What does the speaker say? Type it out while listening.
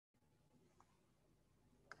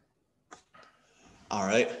All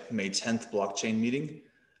right, May 10th blockchain meeting.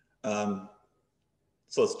 So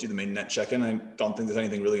let's do the mainnet check-in. I don't think there's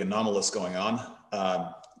anything really anomalous going on.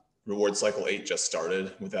 Reward cycle 8 just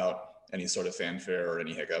started without any sort of fanfare or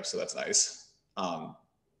any hiccups, so that's nice. The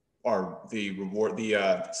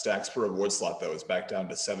stacks per reward slot though is back down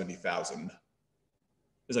to 70,000.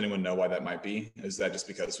 Does anyone know why that might be? Is that just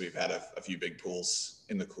because we've had a few big pools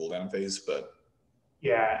in the cooldown phase? But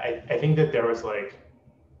yeah, I think that there was like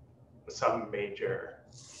some major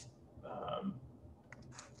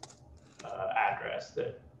address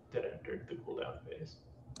that entered the cooldown phase.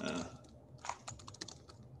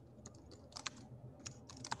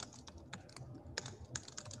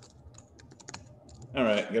 All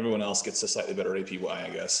right, everyone else gets a slightly better APY, I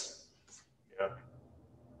guess. Yeah.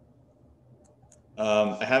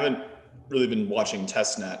 I haven't really been watching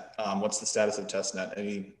testnet. What's the status of testnet?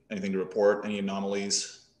 Anything to report? Any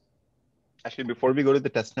anomalies? Actually, before we go to the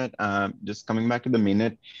testnet, just coming back to the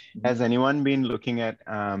mainnet, has anyone been looking at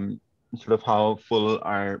sort of how full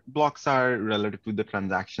our blocks are relative to the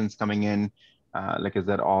transactions coming in? Like, is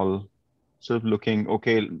that all sort of looking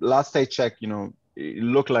okay? Last I checked, it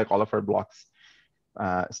looked like all of our blocks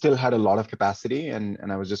still had a lot of capacity,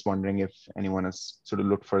 and I was just wondering if anyone has sort of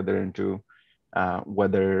looked further into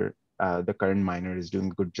whether the current miner is doing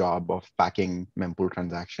a good job of packing mempool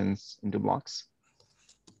transactions into blocks.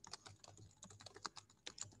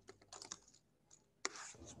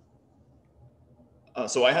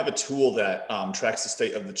 So I have a tool that tracks the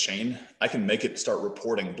state of the chain. I can make it start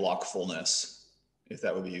reporting block fullness, if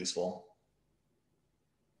that would be useful.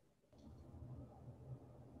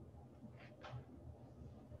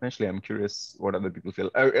 Actually, I'm curious what other people feel.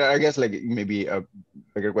 I guess like maybe a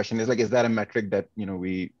bigger question is like, is that a metric that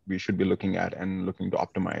we should be looking at and looking to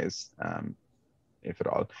optimize, if at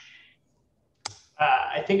all?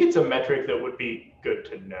 I think it's a metric that would be good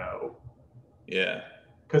to know. Yeah.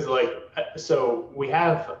 Because so we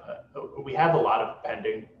have a lot of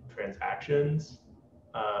pending transactions,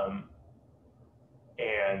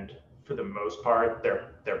 and for the most part,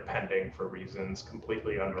 they're pending for reasons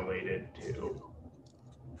completely unrelated to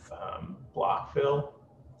block fill.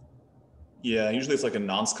 Yeah, usually it's like a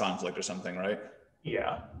nonce conflict or something, right?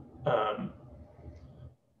 Yeah.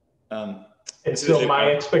 And so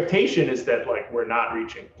my expectation is that we're not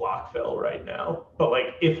reaching block fill right now, but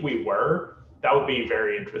if we were, that would be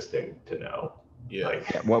very interesting to know. Yeah.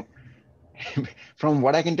 Well, from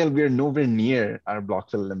what I can tell, we're nowhere near our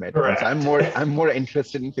block fill limit. Correct. And so I'm more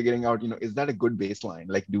interested in figuring out, is that a good baseline?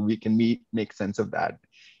 Like, can we make sense of that?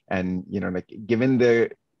 And given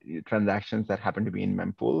the transactions that happen to be in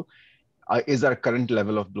mempool, is our current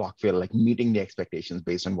level of block fill meeting the expectations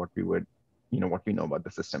based on what we would, what we know about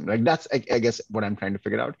the system? That's I guess what I'm trying to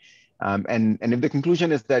figure out. And if the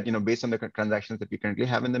conclusion is that based on the transactions that we currently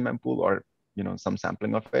have in the mempool, or some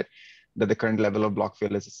sampling of it, that the current level of block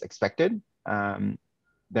fill is expected, then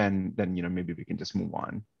maybe we can just move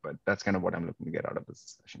on. But that's kind of what I'm looking to get out of this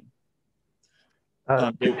discussion.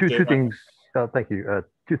 Two things. Thank you.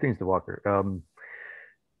 Two things to Walker.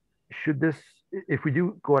 Should this, if we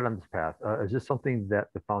do go out on this path, is this something that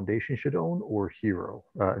the foundation should own or Hero?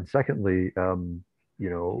 And secondly,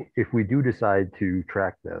 if we do decide to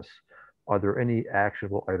track this, are there any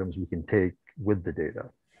actionable items we can take with the data?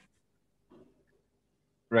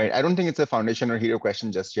 Right. I don't think it's a foundation or Hero question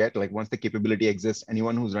just yet. Once the capability exists,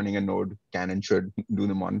 anyone who's running a node can and should do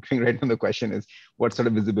the monitoring. Right. And the question is, what sort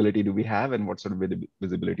of visibility do we have, and what sort of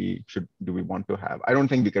visibility do we want to have? I don't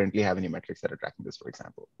think we currently have any metrics that are tracking this, for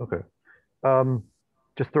example. Okay.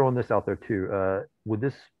 Just throwing this out there too. Would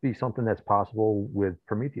this be something that's possible with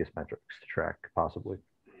Prometheus metrics to track, possibly?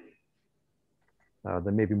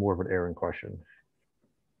 Then maybe more of an Aaron question.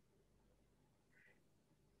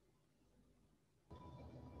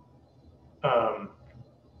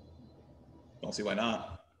 Don't see why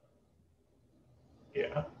not.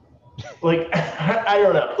 Yeah. I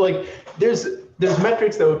don't know. There's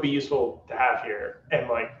metrics that would be useful to have here, and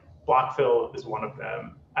block fill is one of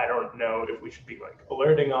them. I don't know if we should be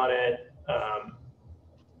alerting on it.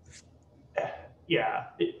 Yeah.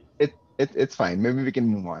 It's fine. Maybe we can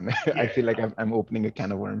move on. Yeah. I feel like I'm opening a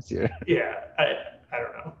can of worms here. Yeah. I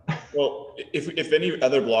don't know. Well, if any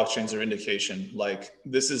other blockchains are indication,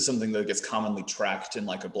 this is something that gets commonly tracked in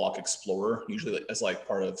a block explorer, usually as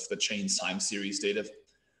part of the chain's time series data,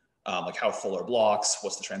 how full are blocks,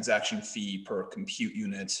 what's the transaction fee per compute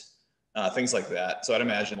unit, things like that. So I'd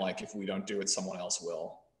imagine if we don't do it, someone else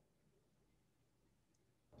will.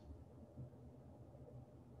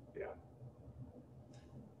 Yeah.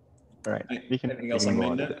 All right. Anything else on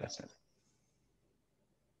mainnet?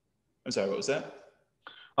 I'm sorry, what was that?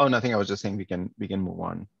 Oh, nothing. I was just saying we can move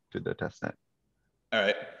on to the testnet. All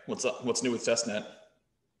right, what's up? What's new with testnet?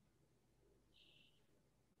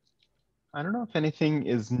 I don't know if anything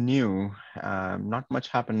is new. Not much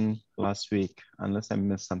happened last week, unless I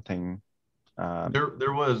missed something.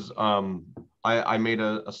 There was I made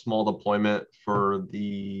a small deployment for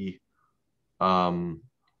the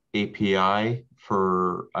API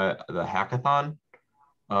for the hackathon.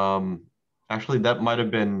 Actually, that might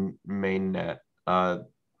have been mainnet,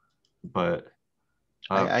 but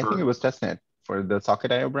I think it was testnet for the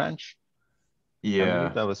Socket.io branch. I yeah.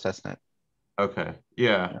 believe that was testnet. Okay.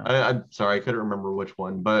 Yeah. I'm sorry, I couldn't remember which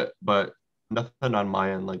one, but nothing on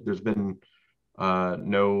my end. Like there's been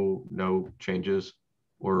no changes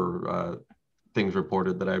or things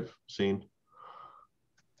reported that I've seen.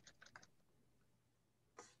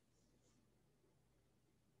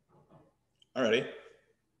 Alrighty.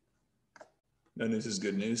 No news is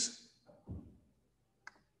good news.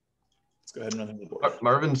 Let's go ahead and run through the board.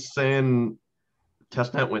 Marvin's saying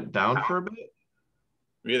testnet went down for a bit.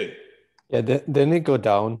 Really? Yeah, didn't it go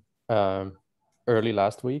down early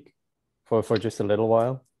last week for just a little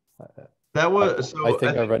while? That was so. I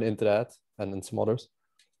think I ran into that, and then some others.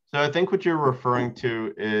 So I think what you're referring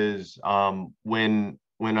to is when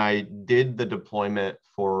I did the deployment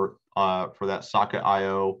for that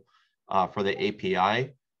Socket.io for the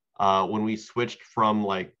API, when we switched from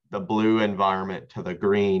like the blue environment to the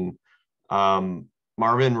green,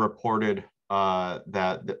 Marvin reported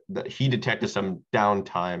that he detected some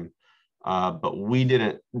downtime, but we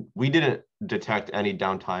didn't detect any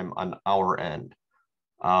downtime on our end.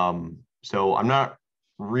 So I'm not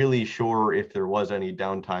really sure if there was any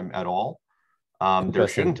downtime at all. There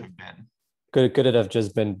shouldn't have been. Could it have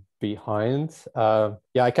just been behind? Yeah,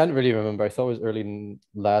 I can't really remember. I thought it was early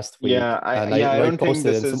last week. Yeah, I don't think posted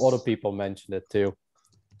this it, and is... some other people mentioned it too.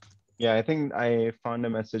 Yeah, I think I found a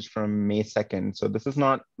message from May 2nd. So this is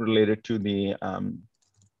not related to the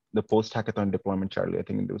post-hackathon deployment, Charlie. I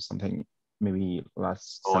think there was something maybe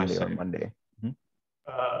last Sunday or Monday.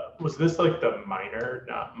 Was this like the miner,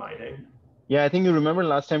 not mining? Yeah, I think you remember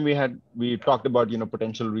last time we talked about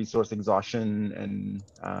potential resource exhaustion and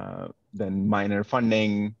then miner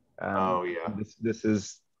funding. Oh yeah.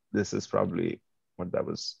 This is probably what that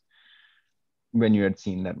was when you had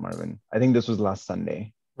seen that, Marvin. I think this was last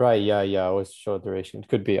Sunday. Right. Yeah. It was short duration. It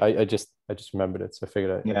could be. I just remembered it, so I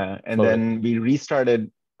figured out. Yeah, and then we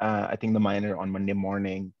restarted. I think the miner on Monday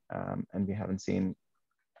morning, and we haven't seen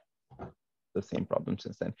the same problem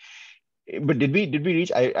since then. But did we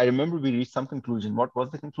reach? I remember we reached some conclusion. What was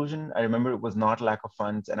the conclusion? I remember it was not lack of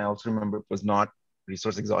funds, and I also remember it was not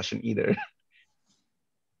resource exhaustion either.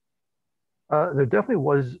 There definitely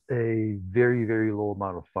was a very, very low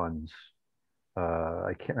amount of funds.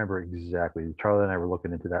 I can't remember exactly. Charlie and I were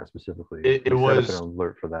looking into that specifically. It was an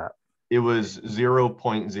alert for that. It was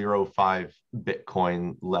 0.05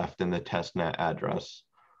 Bitcoin left in the testnet address.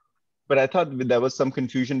 But I thought there was some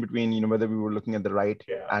confusion between whether we were looking at the right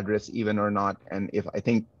address even or not. And if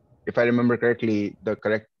I remember correctly, the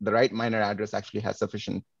right miner address actually has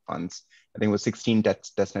sufficient funds. I think it was 16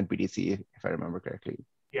 testnet BTC, if I remember correctly.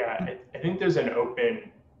 Yeah, I think there's an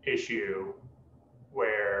open issue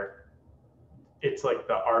where it's like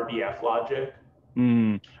the RBF logic.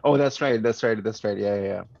 Oh, that's right.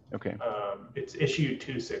 Yeah. Okay. It's issue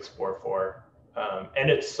 2644, and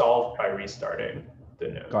it's solved by restarting the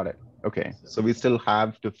node. Got it. Okay, so we still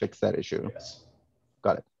have to fix that issue. Yes.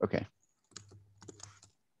 Got it. Okay.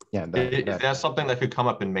 Yeah. Is that something that could come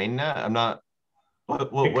up in mainnet? I'm not. What are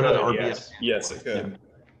the RBF? Yes, it could. Yeah.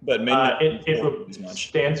 But mainnet it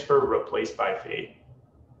stands for replace by fee.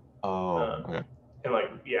 Oh. Okay. And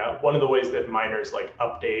one of the ways that miners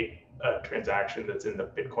update a transaction that's in the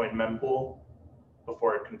Bitcoin mempool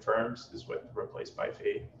before it confirms is with replace by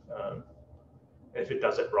fee. If it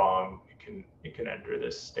does it wrong, it can enter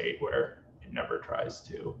this state where it never tries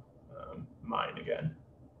to mine again.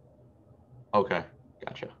 Okay,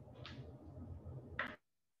 gotcha.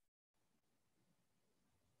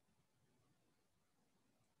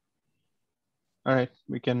 All right,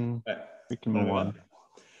 we can move on.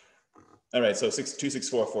 All right, so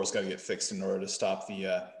 2644's got to get fixed in order to stop the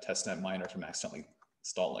testnet miner from accidentally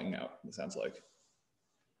stalling out, it sounds like.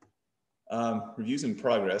 Reviews in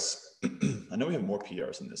progress. I know we have more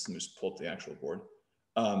PRs than this. Let me just pull up the actual board.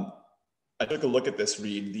 I took a look at this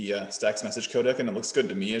read, the Stacks message codec, and it looks good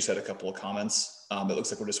to me. I just had a couple of comments. It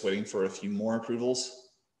looks like we're just waiting for a few more approvals.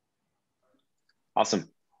 Awesome.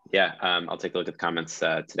 Yeah, I'll take a look at the comments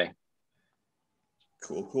today.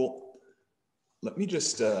 Cool. Let me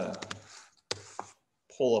just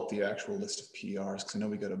pull up the actual list of PRs because I know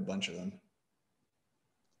we got a bunch of them.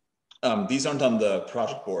 These aren't on the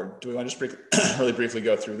project board. Do we want to just really briefly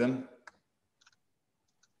go through them?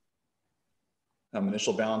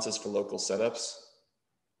 Initial balances for local setups.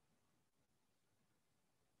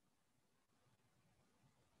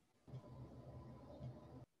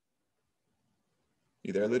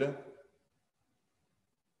 You there, Ludo?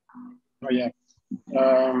 Oh yeah.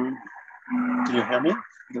 Can you hear me?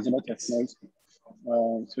 There's a lot of noise.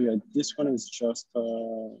 So yeah, this one is just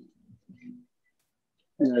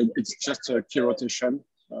it's just a key rotation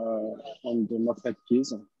on the Mocknet keys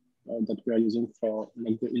that we are using for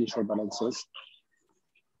like the initial balances.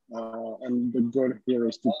 And the goal here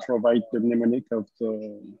is to provide the mnemonic of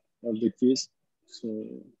the keys. So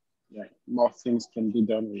yeah, more things can be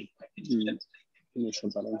done with the initial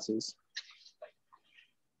balances.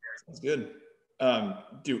 That's good.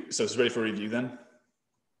 So it's ready for review then?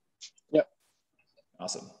 Yeah.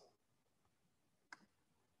 Awesome.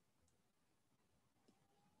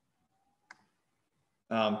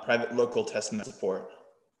 Private local testnet support.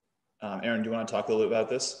 Aaron, do you want to talk a little bit about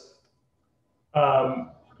this?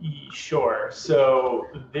 Sure. So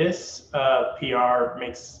this PR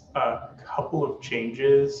makes a couple of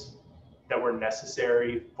changes that were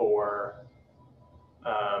necessary for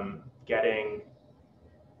getting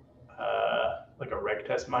like a reg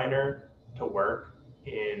test miner to work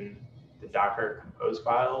in the Docker compose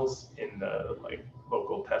files in the like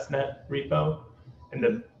local testnet repo. And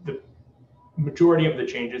the majority of the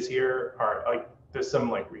changes here are like, there's some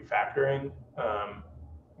like refactoring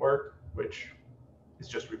work, which is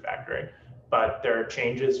just refactoring, but there are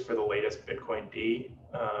changes for the latest Bitcoin D.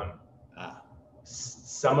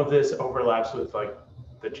 Some of this overlaps with like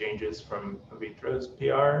the changes from Avitra's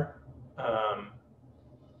PR,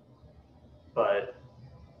 but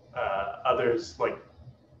others, like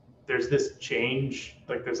there's this change,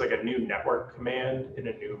 like there's like a new network command in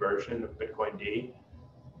a new version of Bitcoin D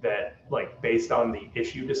that like based on the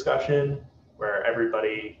issue discussion where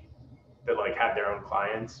everybody that like had their own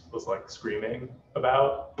clients was like screaming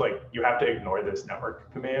about, like you have to ignore this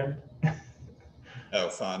network command. Oh,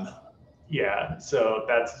 fun. Yeah, so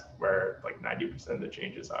that's where like 90% of the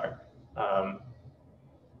changes are.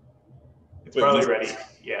 It's probably ready.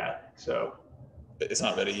 Yeah, so. It's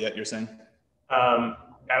not ready yet, you're saying?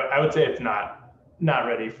 I would say it's not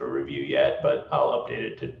ready for review yet, but I'll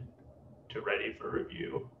update it to ready for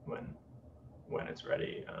review when it's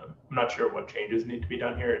ready. I'm not sure what changes need to be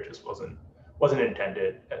done here. It just wasn't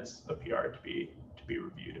intended as a PR to be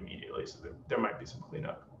reviewed immediately. So there might be some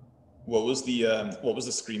cleanup. What was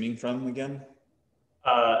the screaming from again?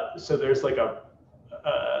 So there's like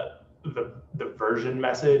the version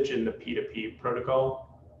message in the P2P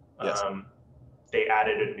protocol. Yes. They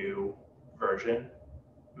added a new version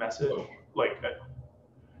message.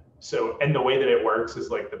 So, and the way that it works is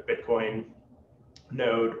like the Bitcoin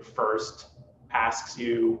node first asks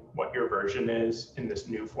you what your version is in this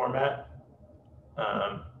new format.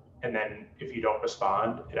 And then if you don't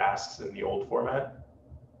respond, it asks in the old format.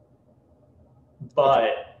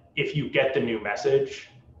 But if you get the new message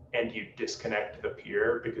and you disconnect the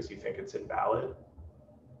peer because you think it's invalid,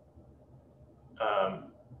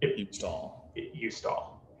 you stall.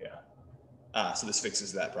 Yeah. So this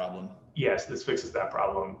fixes that problem. Yes, this fixes that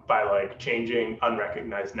problem by like changing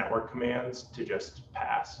unrecognized network commands to just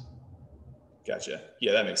pass. Gotcha.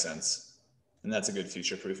 Yeah, that makes sense. And that's a good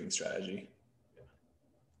future proofing strategy.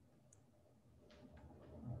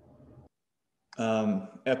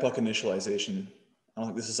 Epoch initialization. I don't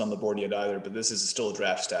think this is on the board yet either, but this is still a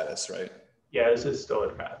draft status, right? Yeah, this is still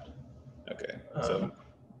a draft. Okay, so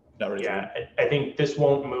not ready. Yeah, I think this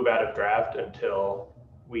won't move out of draft until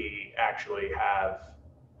we actually have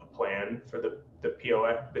a plan for the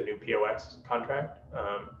POX, the new POX contract.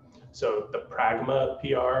 So the Pragma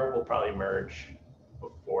PR will probably merge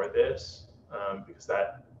before this because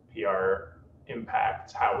that PR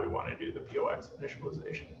impacts how we want to do the POX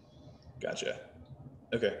initialization. Gotcha.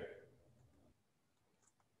 Okay.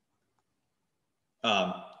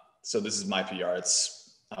 So this is my PR.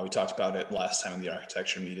 It's we talked about it last time in the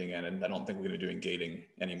architecture meeting, and I don't think we're going to be doing gating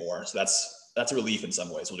anymore. So that's a relief in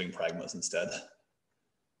some ways. We're doing pragmas instead.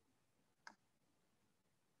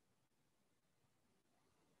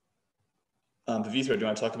 Vivithra, do you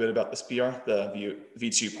want to talk a bit about this PR, the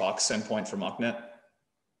V2 POX endpoint for Mocknet?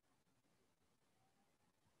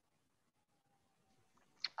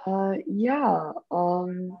 Yeah.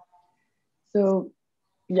 So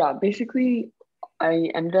yeah, basically I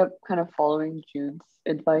ended up kind of following Jude's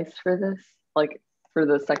advice for this, like for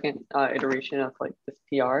the second iteration of like this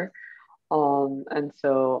PR. And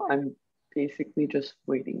so I'm basically just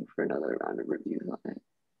waiting for another round of reviews on it.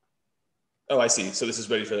 Oh, I see. So this is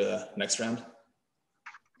ready for the next round?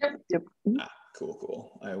 Yep.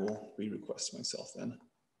 Cool. I will re-request myself then.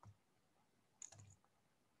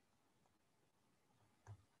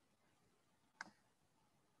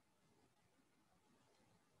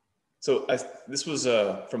 So this was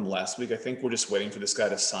from last week. I think we're just waiting for this guy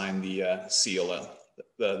to sign the CLA,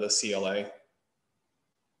 the CLA.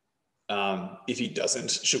 If he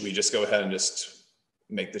doesn't, should we just go ahead and just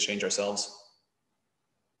make the change ourselves?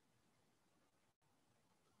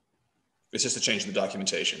 It's just a change in the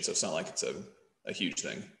documentation, so it's not like it's a huge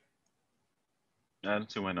thing.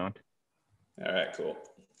 So why not? All right, cool.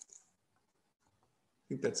 I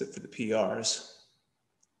think that's it for the PRs.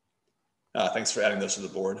 Thanks for adding those to the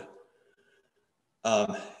board.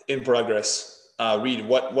 In progress, Reed,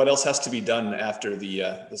 what else has to be done after the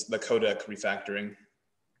codec refactoring?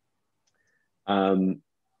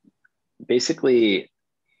 Basically,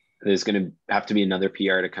 there's going to have to be another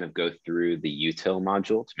PR to kind of go through the util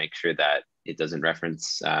module to make sure that it doesn't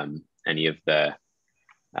reference any of the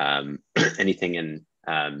anything in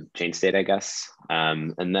chain state, I guess.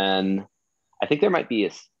 And then I think there might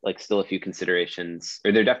be still a few considerations,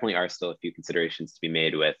 or there definitely are still a few considerations to be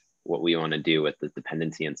made with what we want to do with the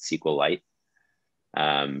dependency on SQLite.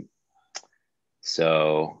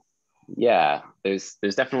 So yeah, there's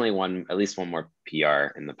definitely at least one more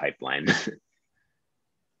PR in the pipeline.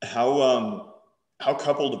 How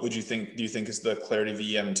coupled do you think is the Clarity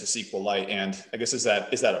VM to SQLite? And I guess is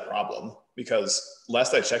that a problem? Because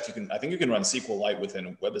last I checked, I think you can run SQLite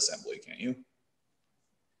within WebAssembly, can't you?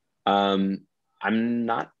 I'm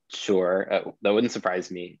not sure. That wouldn't surprise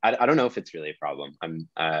me. I don't know if it's really a problem.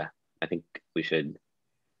 I think we should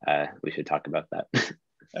talk about that.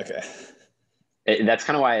 Okay. That's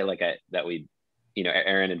kind of why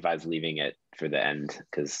Aaron advised leaving it for the end,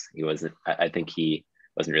 because I think he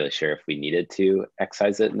wasn't really sure if we needed to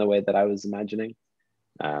excise it in the way that I was imagining.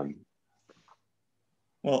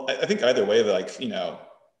 Well, I think either way,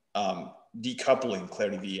 decoupling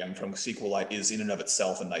Clarity VM from SQLite is in and of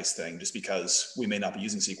itself a nice thing, just because we may not be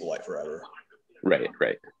using SQLite forever. Right.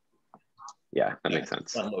 Yeah, that makes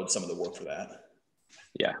sense. Unload some of the work for that.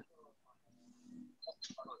 Yeah.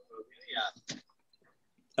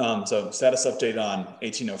 So status update on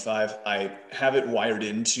 1805. I have it wired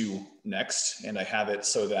into Next, and I have it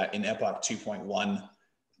so that in Epoch 2.1,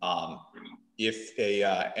 if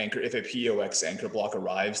a POX anchor block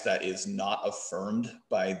arrives that is not affirmed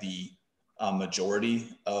by the majority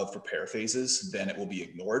of repair phases, then it will be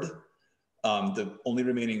ignored. The only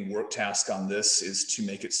remaining work task on this is to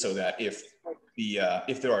make it so that if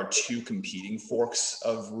there are two competing forks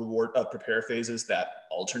of prepare phases that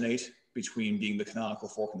alternate between being the canonical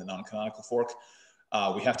fork and the non-canonical fork,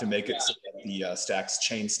 we have to make it so that the stack's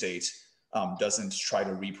chain state doesn't try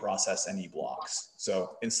to reprocess any blocks.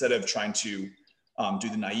 So instead of trying to do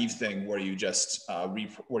the naive thing where you just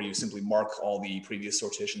where you simply mark all the previous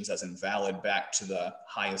sortitions as invalid back to the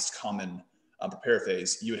highest common prepare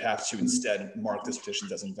phase, you would have to instead mark the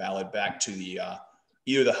sortitions as invalid back to the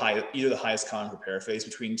either the highest common prepare phase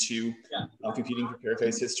between two competing prepare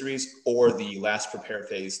phase histories, or the last prepare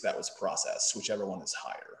phase that was processed, whichever one is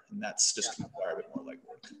higher. And that's just going to require a bit more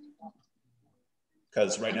legwork.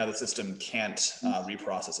 Because right now the system can't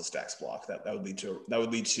reprocess a stacks block. That would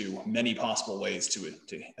lead to many possible ways to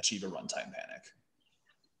achieve a runtime panic.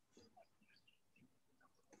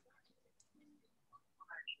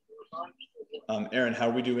 Aaron, how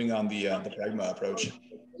are we doing on the Pragma approach?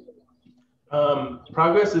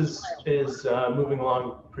 Progress is moving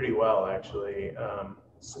along pretty well, actually.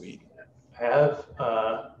 Sweet. I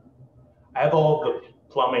have all the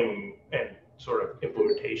plumbing and sort of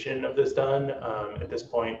implementation of this done. At this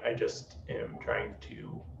point, I just am trying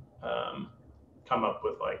to come up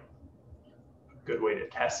with a good way to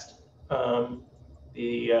test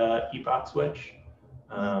the epoch switch.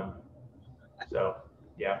 So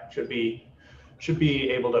yeah, should be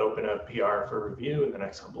able to open a PR for review in the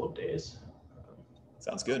next couple of days.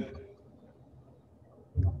 Sounds good.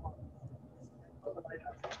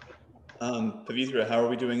 Pavithra, how are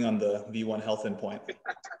we doing on the V1 health endpoint?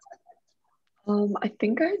 I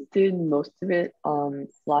think I did most of it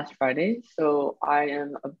last Friday, so I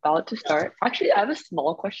am about to start. Actually, I have a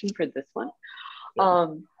small question for this one.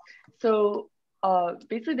 So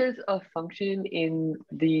basically there's a function in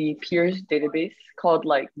the peers database called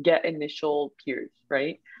get initial peers,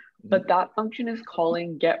 right? Mm-hmm. But that function is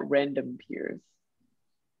calling get random peers.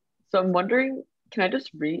 So I'm wondering, can I just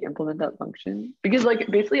re-implement that function? Because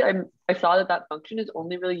basically I saw that function is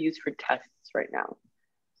only really used for tests right now.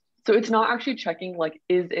 So it's not actually checking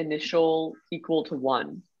is initial equal to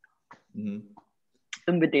 1 in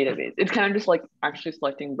the database. It's kind of just actually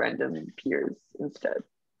selecting random peers instead.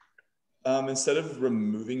 Instead of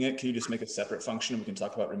removing it, can you just make a separate function? We can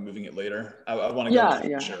talk about removing it later. I want to go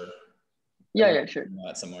yeah. Sure. Yeah, sure.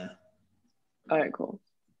 That somewhere. All right, cool.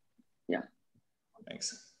 Yeah.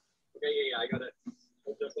 Thanks. Okay, yeah, I got it.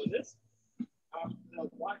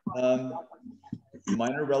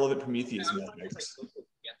 Minor relevant Prometheus metrics.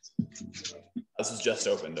 This was just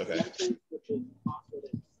opened, okay.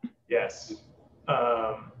 Yes.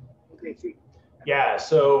 Yeah,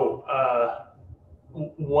 so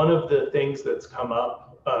one of the things that's come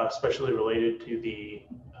up, especially related to the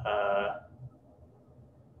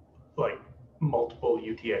like multiple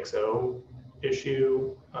UTXO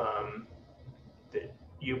issue that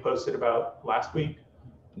you posted about last week,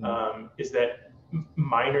 is that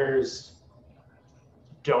miners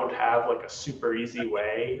don't have like a super easy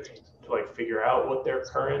way to like figure out what their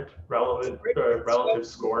current relative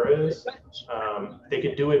score is. They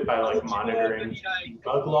could do it by like monitoring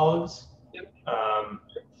bug logs,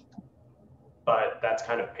 but that's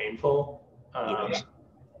kind of painful.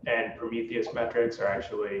 And Prometheus metrics are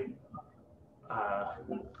actually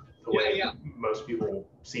the way most people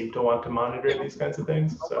seem to want to monitor these kinds of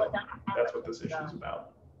things. So that's what this issue is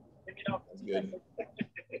about. That's good.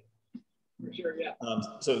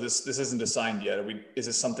 So this isn't assigned yet. Is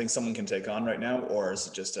this something someone can take on right now, or is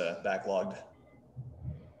it just backlogged?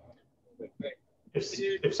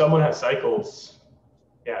 If someone has cycles,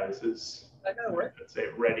 yeah, this is, let's say,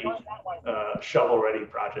 ready, shovel-ready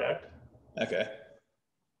project. Okay.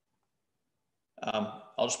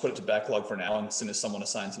 I'll just put it to backlog for now, and as soon as someone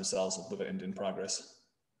assigns themselves, we'll put it in progress.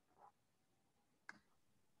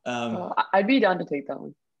 I'd be down to take that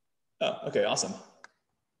one. Oh, okay, awesome.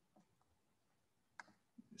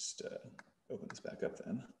 Just open this back up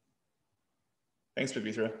then. Thanks,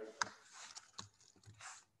 Pabithra.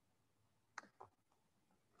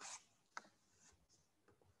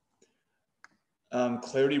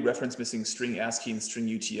 Clarity reference missing string ASCII and string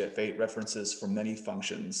UTF-8 references for many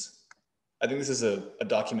functions. I think this is a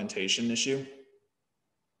documentation issue.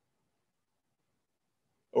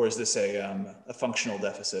 Or is this a functional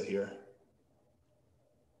deficit here?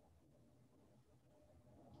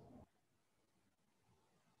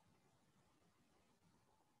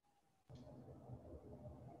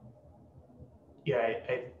 Yeah,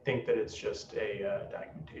 I think that it's just a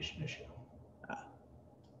documentation issue.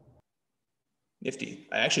 Nifty.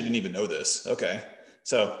 I actually didn't even know this. Okay.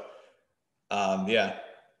 So, yeah.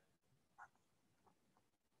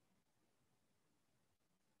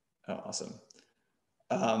 Oh, awesome.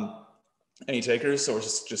 Any takers, or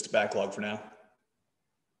just a backlog for now?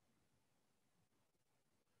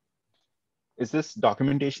 Is this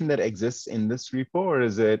documentation that exists in this repo, or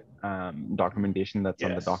is it documentation that's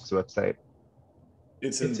on the docs website?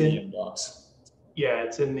 It's in the docs. Yeah,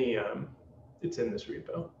 it's in this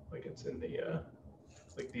repo. Like it's in the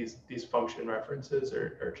like these function references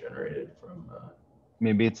are generated from.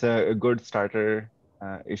 Maybe it's a good starter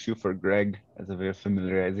issue for Greg as a way of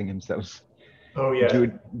familiarizing himself. Oh yeah.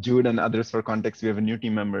 Jude and others for context. We have a new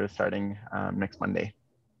team member starting next Monday.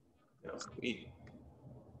 Sweet.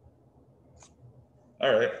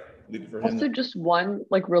 All right. Leave it for him. Also, just one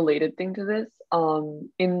like related thing to this.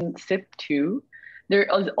 In SIP2, there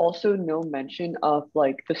is also no mention of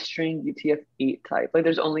like the string UTF-8 type. Like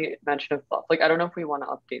there's only mention of buff. Like I don't know if we want to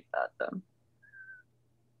update that though.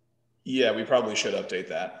 Yeah, we probably should update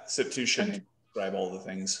that. SIP2 should describe all the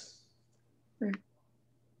things. Right.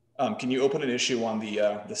 Can you open an issue on the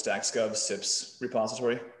StacksGov SIPs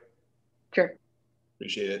repository? Sure.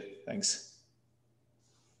 Appreciate it. Thanks.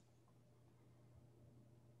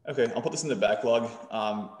 Okay, I'll put this in the backlog.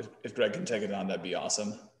 If Greg can take it on, that'd be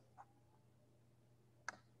awesome.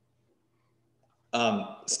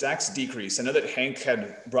 Stacks decrease. I know that Hank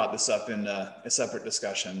had brought this up in a separate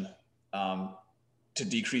discussion to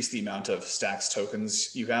decrease the amount of stacks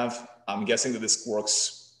tokens you have. I'm guessing that this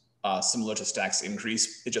works similar to stacks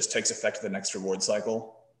increase. It just takes effect the next reward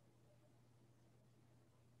cycle.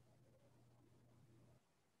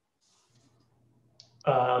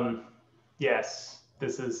 Yes,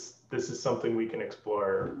 this is something we can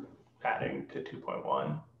explore adding to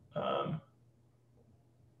 2.1.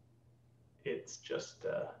 It's just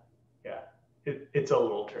yeah, it's a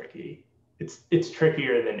little tricky. It's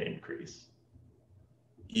trickier than increase.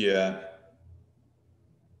 Yeah.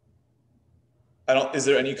 Is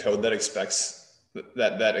there any code that expects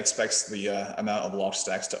that expects the amount of locked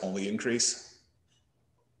stacks to only increase?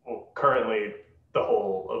 Well, currently the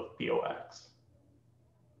whole of BOX.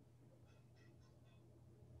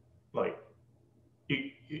 Like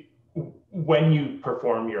when you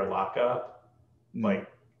perform your lockup, like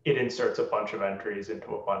it inserts a bunch of entries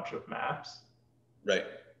into a bunch of maps. Right.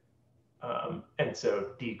 And so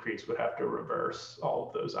decrease would have to reverse all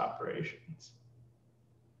of those operations.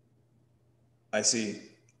 I see.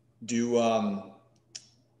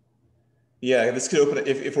 Yeah, this could open,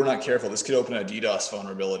 if we're not careful, this could open a DDoS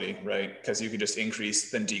vulnerability, right? Because you could just increase,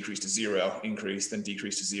 then decrease to 0, increase, then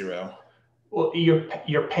decrease to 0. Well,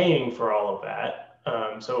 you're paying for all of that,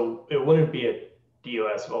 so it wouldn't be a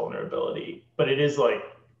DOS vulnerability, but it is like,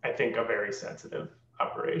 I think, a very sensitive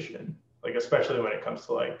operation, like especially when it comes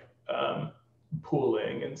to like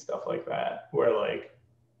pooling and stuff like that, where like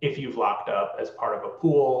if you've locked up as part of a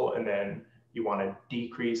pool and then you want to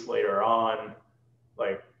decrease later on,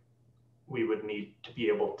 like we would need to be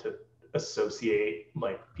able to associate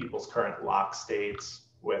like people's current lock states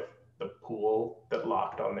with the pool that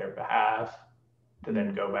locked on their behalf to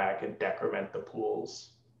then go back and decrement the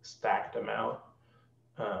pool's stacked amount.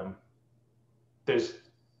 There's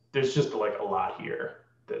just like a lot here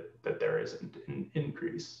that there isn't an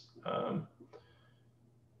increase.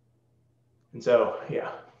 And so,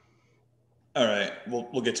 yeah. All right,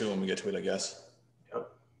 we'll get to it when we get to it, I guess.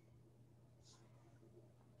 Yep.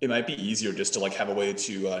 It might be easier just to like have a way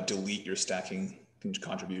to delete your stacking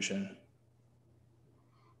contribution.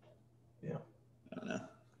 Yeah. I don't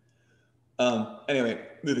know. Anyway,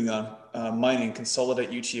 moving on. Mining,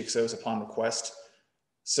 consolidate UTXOs upon request.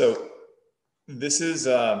 So this is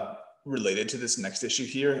related to this next issue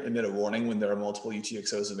here, emit a warning when there are multiple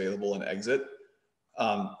UTXOs available and exit.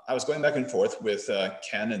 I was going back and forth with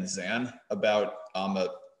Ken and Zan about a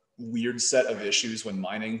weird set of issues when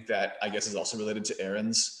mining that I guess is also related to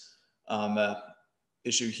Aaron's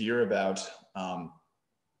issue here about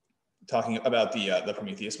talking about the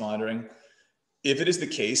Prometheus monitoring. If it is the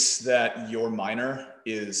case that your miner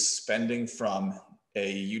is spending from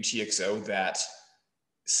a UTXO that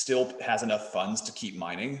still has enough funds to keep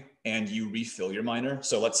mining and you refill your miner.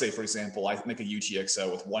 So let's say, for example, I make a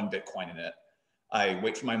UTXO with 1 Bitcoin in it. I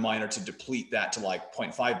wait for my miner to deplete that to like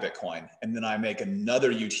 0.5 Bitcoin. And then I make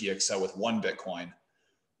another UTXO with 1 Bitcoin.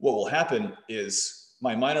 What will happen is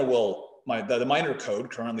my miner will, the miner code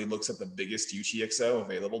currently looks at the biggest UTXO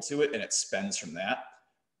available to it and it spends from that.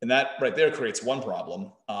 And that right there creates one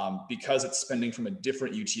problem. Because it's spending from a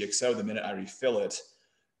different UTXO the minute I refill it,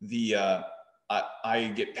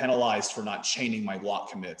 I get penalized for not chaining my block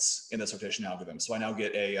commits in the sortation algorithm. So I now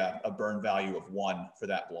get a burn value of 1 for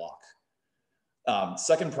that block.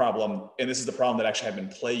 Second problem, and this is the problem that actually had been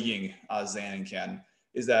plaguing Zan and Ken,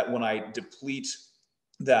 is that when I deplete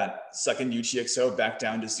that second UTXO back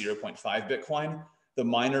down to 0.5 Bitcoin, the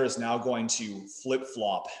miner is now going to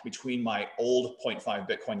flip-flop between my old 0.5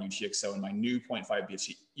 Bitcoin UTXO and my new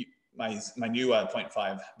 0.5 my new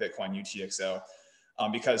 0.5 Bitcoin UTXO,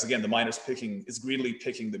 because again, the miner's is greedily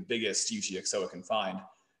picking the biggest UTXO it can find,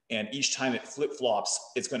 and each time it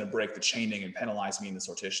flip-flops, it's going to break the chaining and penalize me in the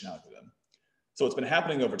sortation algorithm. So what's been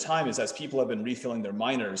happening over time is as people have been refilling their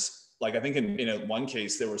miners, like I think in one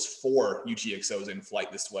case there was 4 UTXOs in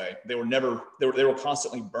flight this way. They were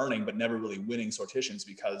constantly burning but never really winning sortitions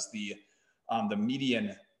because the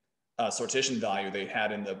median sortition value they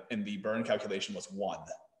had in the burn calculation was 1,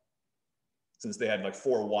 since they had like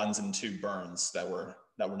 4 ones and 2 burns that were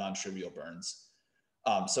non-trivial burns.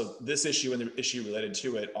 So this issue and the issue related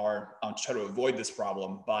to it are to try to avoid this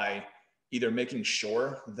problem by either making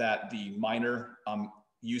sure that the miner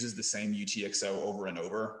uses the same UTXO over and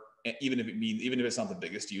over, even if it's not the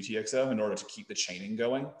biggest UTXO, in order to keep the chaining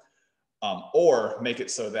going, or make it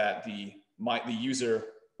so that the user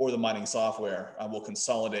or the mining software will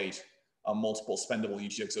consolidate multiple spendable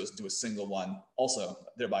UTXOs into a single one, also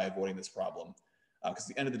thereby avoiding this problem. Because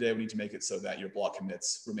at the end of the day, we need to make it so that your block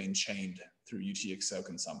commits remain chained through UTXO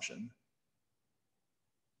consumption.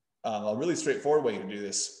 A really straightforward way to do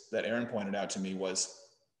this that Aaron pointed out to me was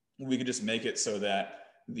we could just make it so that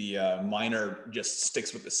the miner just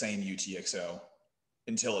sticks with the same UTXO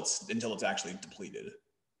until it's actually depleted,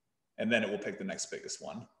 and then it will pick the next biggest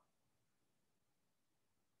one.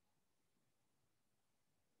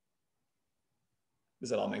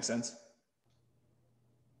 Does that all make sense?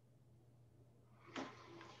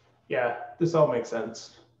 Yeah, this all makes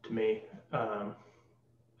sense to me, at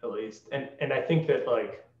least. And I think that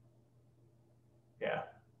like, yeah,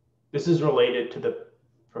 this is related to the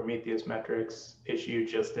Prometheus metrics issue,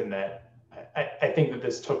 just in that I think that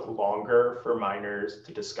this took longer for miners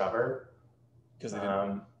to discover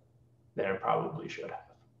than it probably should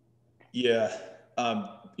have. Yeah,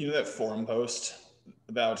 you know that forum post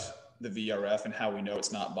about the VRF and how we know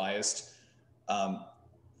it's not biased?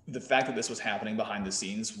 The fact that this was happening behind the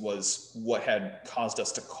scenes was what had caused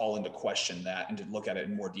us to call into question that and to look at it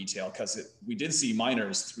in more detail, because we did see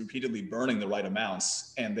miners repeatedly burning the right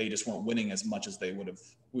amounts and they just weren't winning as much as we would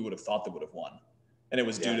have thought they would have won. And it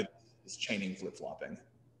was due to this chaining flip-flopping.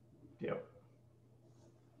 Yeah.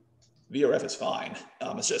 VRF is fine.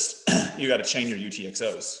 It's just, you got to chain your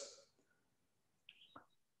UTXOs.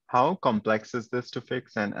 How complex is this to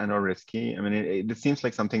fix and or risky? I mean, it seems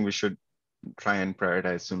like something we should try and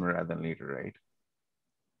prioritize sooner rather than later, right?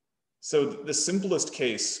 So the simplest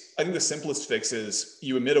case, I think the simplest fix is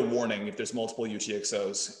you emit a warning if there's multiple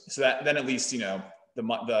UTXOs. So that then at least, you know,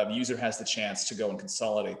 the user has the chance to go and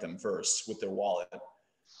consolidate them first with their wallet.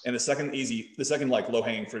 And the second like low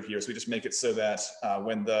hanging fruit here is we just make it so that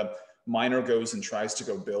when the miner goes and tries to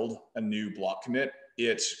go build a new block commit,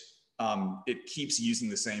 it keeps using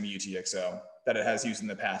the same UTXO that it has used in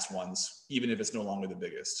the past ones, even if it's no longer the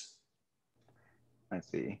biggest. I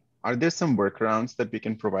see. Are there some workarounds that we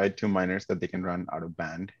can provide to miners that they can run out of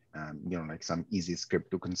band? You know, like some easy script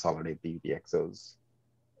to consolidate the UTXOs?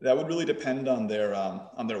 That would really depend on their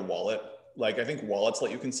wallet. Like I think wallets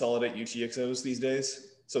let you consolidate UTXOs these days.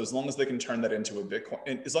 So as long as they can turn that into a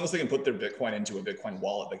Bitcoin, as long as they can put their Bitcoin into a Bitcoin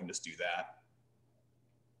wallet, they can just do that.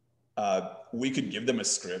 We could give them a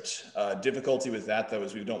script. Difficulty with that though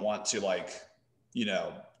is we don't want to like, you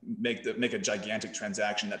know, make a gigantic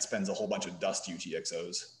transaction that spends a whole bunch of dust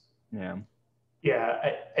UTXOs. Yeah.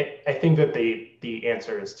 Yeah, I think that the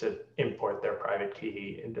answer is to import their private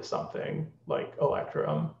key into something like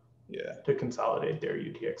Electrum. Yeah. To consolidate their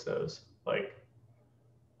UTXOs. Like,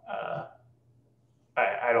 I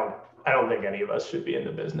don't think any of us should be in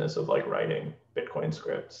the business of like writing Bitcoin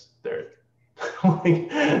scripts. They're like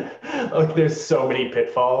there's so many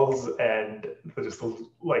pitfalls, and just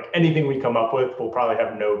like anything we come up with will probably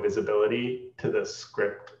have no visibility to the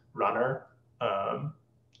script runner.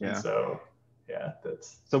 Yeah. So yeah,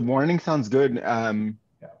 so warning sounds good.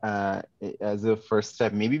 As a first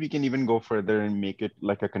step, maybe we can even go further and make it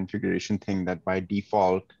like a configuration thing that by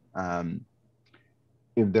default,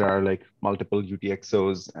 if there are like multiple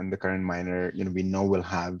UTXOs and the current miner, you know, we know will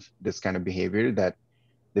have this kind of behavior that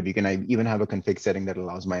we can even have a config setting that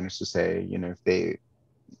allows miners to say, you know, if they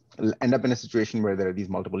end up in a situation where there are these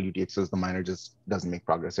multiple UTXOs, the miner just doesn't make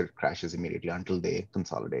progress, it crashes immediately until they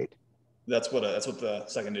consolidate. That's what the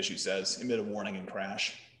second issue says, emit a warning and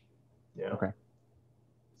crash. Yeah. Okay.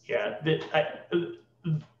 Yeah,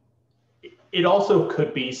 it also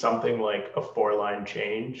could be something like a 4-line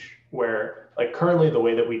change where like currently the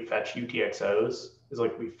way that we fetch UTXOs is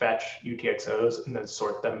like we fetch UTXOs and then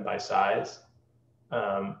sort them by size.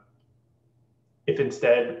 If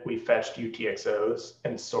instead we fetched UTXOs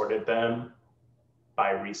and sorted them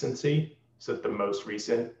by recency, so that the most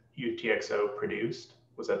recent UTXO produced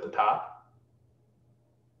was at the top,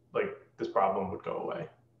 like this problem would go away.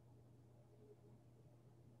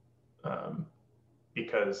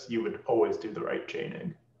 Because you would always do the right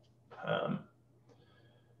chaining.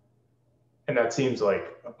 And that seems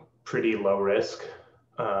like a pretty low risk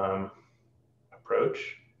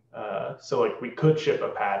approach. So like we could ship a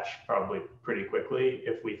patch probably pretty quickly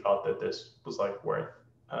if we thought that this was like worth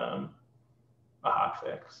a hot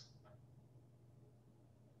fix.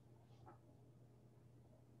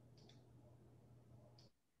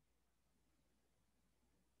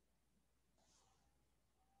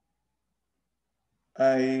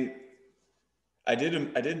 I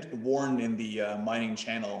did warn in the mining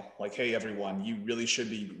channel, like, hey everyone, you really should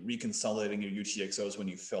be reconsolidating your UTXOs when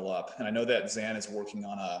you fill up. And I know that Zan is working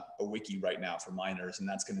on a wiki right now for miners, and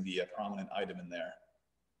that's going to be a prominent item in there.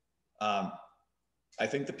 I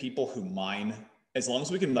think the people who mine, as long as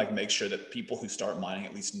we can like make sure that people who start mining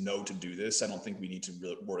at least know to do this, I don't think we need to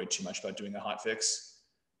really worry too much about doing a hot fix.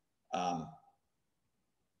 But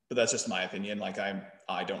that's just my opinion. Like I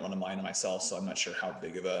don't run a mine myself, so I'm not sure how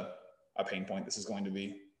big of a pain point this is going to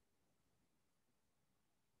be.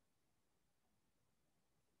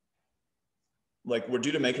 Like we're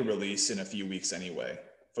due to make a release in a few weeks anyway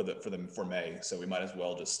for May, so we might as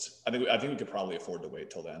well just. I think we could probably afford to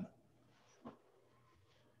wait till then.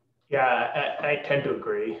 Yeah, I tend to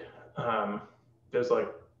agree. There's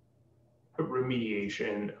like a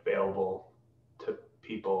remediation available to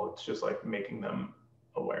people. It's just like making them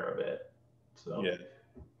aware of it. So yeah.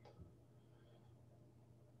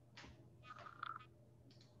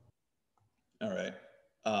 All right.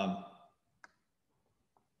 I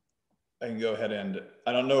can go ahead and,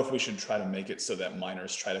 I don't know if we should try to make it so that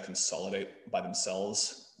miners try to consolidate by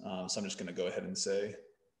themselves. So I'm just going to go ahead and say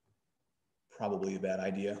probably a bad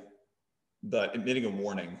idea, but emitting a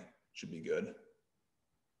warning should be good.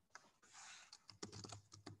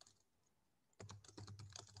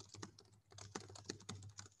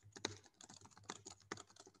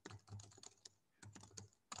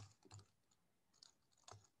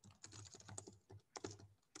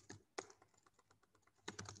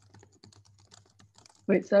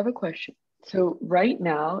 Wait, so I have a question. So right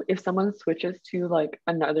now, if someone switches to like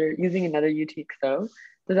using another UTXO,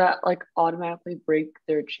 does that like automatically break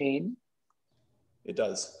their chain? It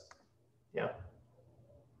does. Yeah.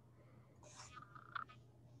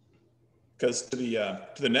 Because to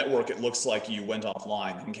the network, it looks like you went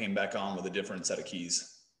offline and came back on with a different set of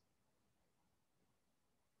keys.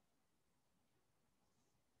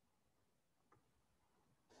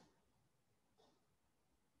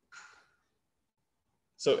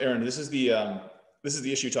 So Aaron, this is the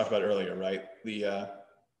issue you talked about earlier, right? The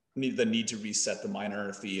need to reset the miner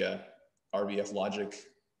if the RBF logic,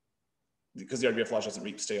 because the RBF logic doesn't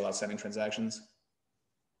reach stale outstanding transactions.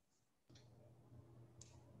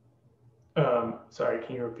 Sorry,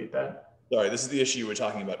 can you repeat that? Sorry, this is the issue you were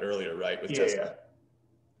talking about earlier, right? With Yeah.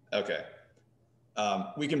 Okay.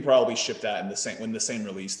 We can probably ship that in the same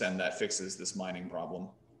release, then that fixes this mining problem.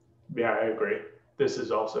 Yeah, I agree. This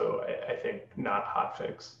is also, I think, not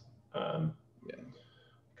hotfix.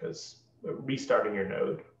 Because restarting your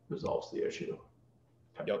node resolves the issue.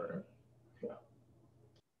 Yep. Yeah.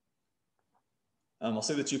 I'll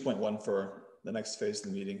say the 2.1 for the next phase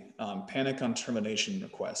of the meeting. Panic on termination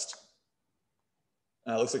request.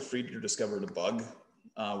 Looks like Frieder discovered a bug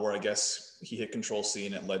where I guess he hit Control-C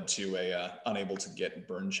and it led to a unable to get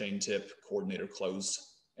burn chain tip coordinator closed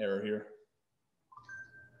error here.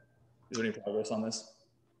 Is there any progress on this?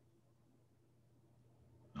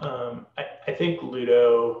 I think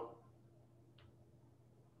Ludo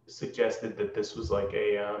suggested that this was like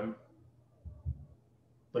a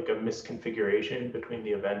misconfiguration between the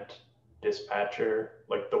event dispatcher,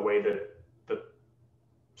 like the way that the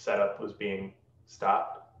setup was being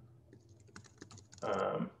stopped.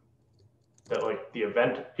 That like the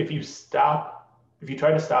event, if you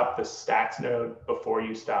try to stop the stacks node before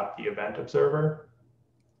you stop the event observer,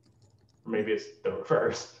 or maybe it's the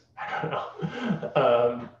reverse, I don't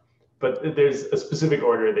know. But there's a specific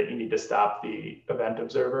order that you need to stop the event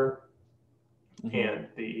observer and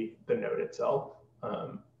the node itself.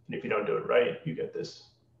 And if you don't do it right, you get this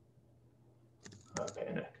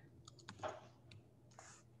panic.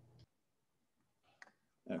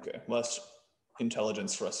 Okay, well, that's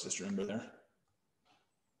intelligence for us to just remember there.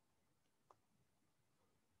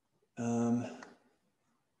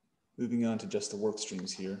 Moving on to just the work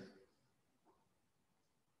streams here.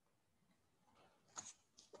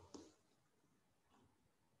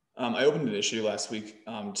 I opened an issue last week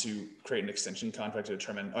to create an extension contract to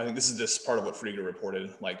determine, I think this is part of what Frieder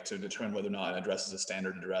reported, like to determine whether or not an address is a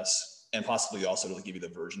standard address and possibly also to give you the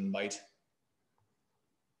version byte.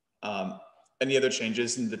 Any other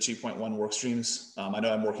changes in the 2.1 work streams? I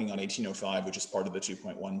know I'm working on 1805, which is part of the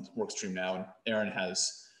 2.1 work stream now, and Aaron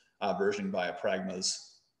has versioning via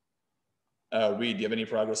Pragmas. Reed, do you have any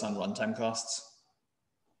progress on runtime costs?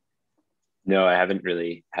 No, I haven't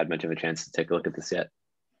really had much of a chance to take a look at this yet.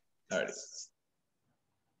 All right.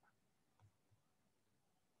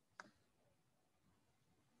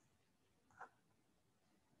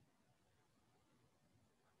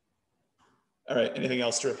 All right, anything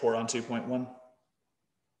else to report on 2.1?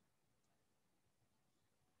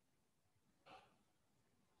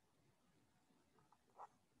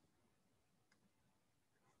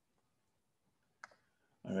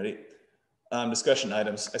 All righty. Discussion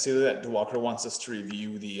items. I see that Diwakar wants us to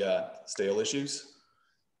review the stale issues.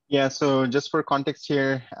 Yeah, so just for context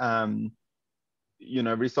here,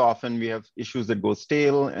 every so often we have issues that go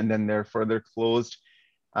stale and then they're further closed.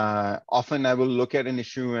 Often I will look at an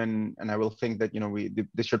issue and I will think that,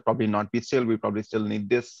 this should probably not be stale. We probably still need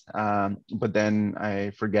this, but then I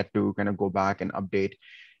forget to kind of go back and update.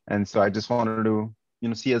 And so I just wanted to,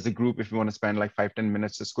 see as a group, if we want to spend like 5-10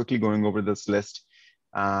 minutes just quickly going over this list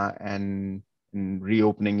and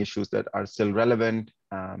reopening issues that are still relevant.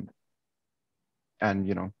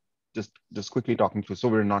 And, just quickly talking through so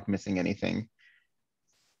we're not missing anything.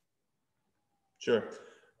 Sure.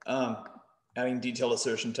 Adding detailed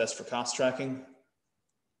assertion tests for cost tracking.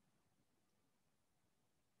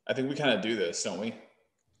 I think we kind of do this, don't we?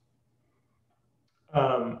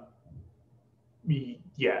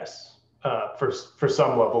 Yes, for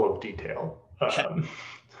some level of detail.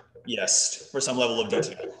 Yes, for some level of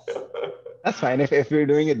detail. That's fine. If we're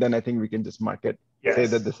doing it, then I think we can just mark it. Yes. Say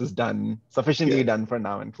that this is done, sufficiently done for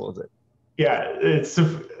now, and close it. Yeah,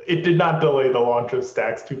 it did not delay the launch of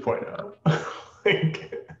Stacks 2.0.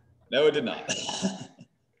 No, it did not.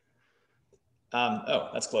 Oh,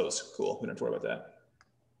 that's closed. Cool. We don't have to worry about that.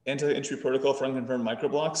 Anti-entry protocol for unconfirmed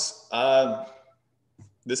microblocks.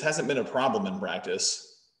 This hasn't been a problem in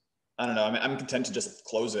practice. I don't know. I mean, I'm content to just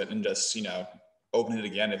close it and just, open it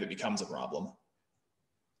again if it becomes a problem.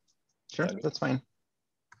 Sure, that's fine.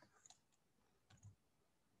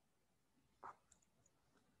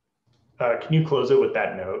 Can you close it with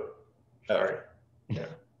that note? Sorry. Yeah.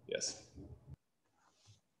 Yes.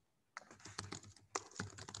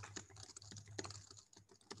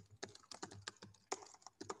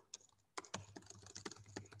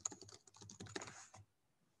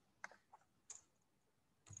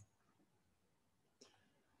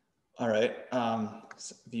 All right. V1,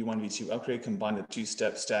 V2 upgrade, combine the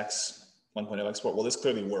two-step stacks 1.0 export. Well, this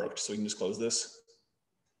clearly worked, so we can just close this.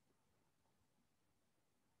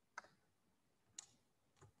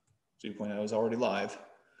 Two point oh is already live.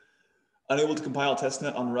 Unable to compile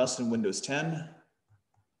testnet on Rust and Windows 10.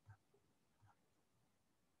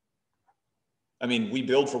 I mean, we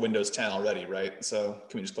build for Windows 10 already, right? So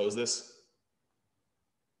can we just close this?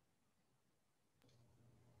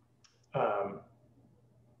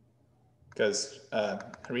 Because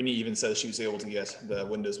Harini even says she was able to get the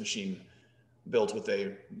Windows machine built with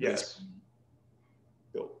a Yes.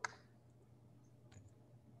 built.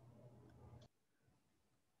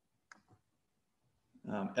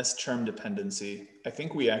 S-term dependency. I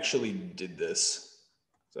think we actually did this.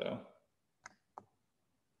 So.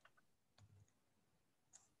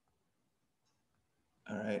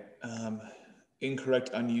 All right. Incorrect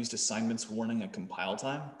unused assignments warning at compile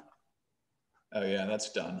time. Oh yeah,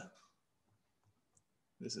 that's done.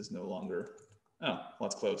 This is no longer. Oh, well,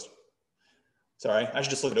 it's closed. Sorry, I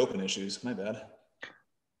should just look at open issues. My bad.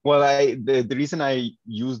 Well, the reason I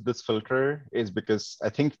use this filter is because I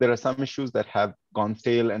think there are some issues that have gone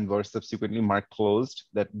stale and were subsequently marked closed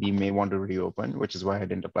that we may want to reopen, which is why I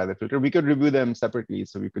didn't apply the filter. We could review them separately,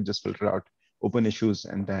 so we could just filter out open issues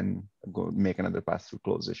and then go make another pass through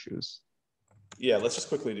close issues. Yeah, let's just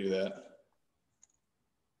quickly do that.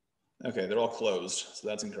 Okay, they're all closed, so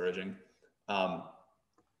that's encouraging.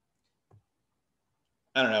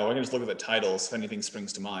 I don't know, we can just look at the titles if anything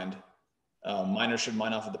springs to mind. Miners should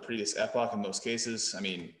mine off of the previous epoch in most cases. I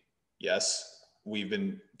mean, yes, we've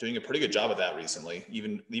been doing a pretty good job at that recently.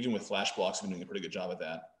 Even with flash blocks, we've been doing a pretty good job at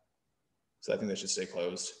that. So I think that should stay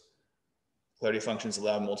closed. Clarity functions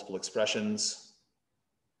allow multiple expressions.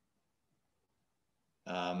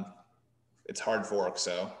 It's hard fork,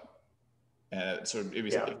 so sort of if we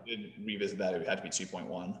did revisit that, it would have to be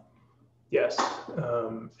 2.1. Yes,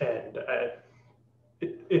 and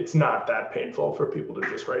it's not that painful for people to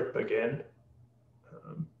just write begin.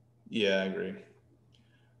 Yeah, I agree.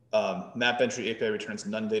 Map entry API returns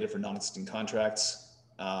none data for non-existing contracts.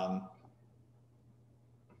 Not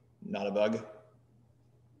a bug.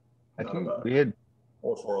 I think we had.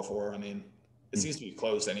 Or 404. I mean, it seems to be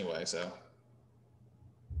closed anyway, so.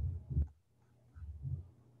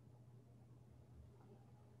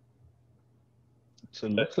 So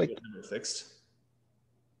it looks like never fixed.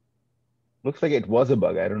 Looks like it was a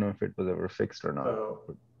bug. I don't know if it was ever fixed or not. Oh.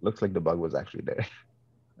 Looks like the bug was actually there.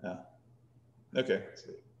 Yeah. Okay.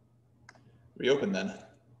 Reopen then.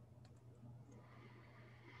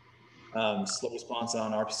 Slow response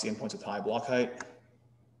on RPC endpoints with high block height.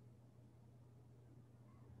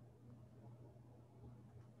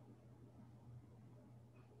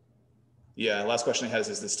 Yeah, last question I had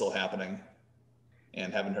is this still happening?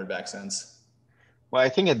 And haven't heard back since. Well, I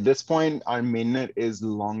think at this point, our mainnet is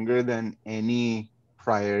longer than any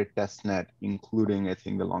prior testnet, including, I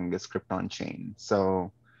think, the longest Krypton chain.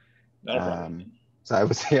 So, not a problem. So I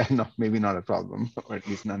would say maybe not a problem, or at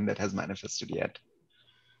least none that has manifested yet.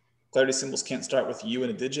 Clarity symbols can't start with U in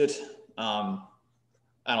a digit. I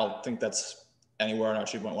don't think that's anywhere in our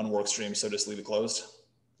 2.1 work stream, so just leave it closed.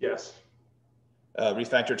 Yes.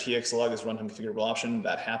 Refactor TX log is runtime configurable option.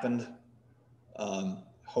 That happened.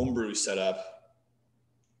 Homebrew setup.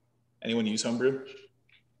 Anyone use Homebrew?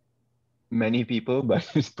 Many people, but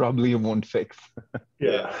it's probably won't fix.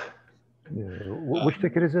 Yeah. Which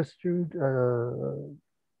ticket is this, Jude?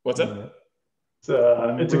 What's up?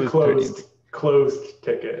 It's a closed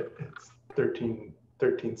ticket. It's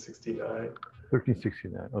 1369.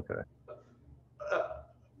 1369. Okay.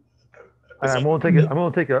 I'm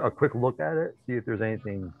gonna take a quick look at it, see if there's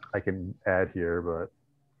anything I can add here, but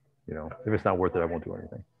if it's not worth it, I won't do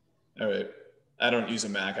anything. All right. I don't use a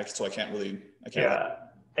Mac, so I can't. Yeah,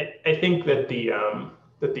 I think that the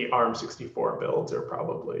ARM64 builds are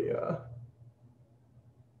probably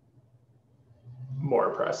more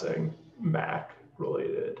pressing Mac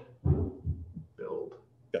related build.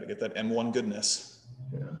 Got to get that M1 goodness.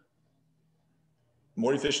 Yeah.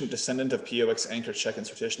 More efficient descendant of POX anchor check and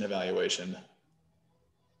sortition evaluation.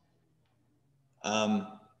 I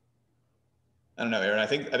don't know, Aaron. I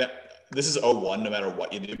think this is 01 no matter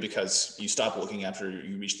what you do, because you stop looking after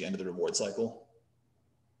you reach the end of the reward cycle.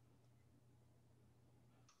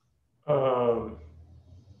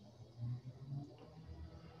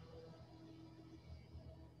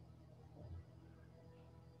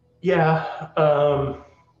 Yeah,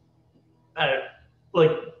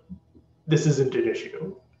 this isn't an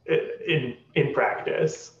issue in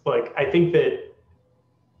practice. Like, I think that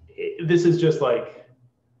this is just like,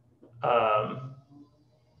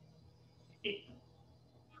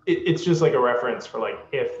 it's just like a reference for like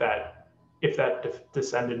if that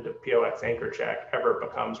descendant of POX anchor check ever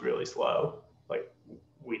becomes really slow, like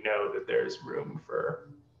we know that there's room for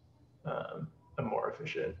a more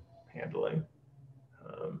efficient handling.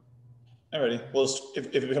 Alrighty. Well, if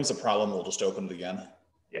it becomes a problem, we'll just open it again.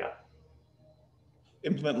 Yeah.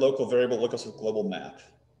 Implement local variable lookups with global map.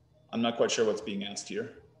 I'm not quite sure what's being asked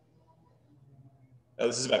here. Oh,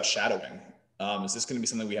 this is about shadowing. Is this going to be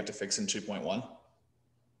something we have to fix in 2.1?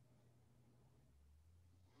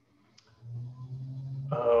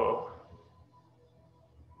 Oh.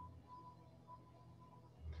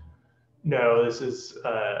 No, this is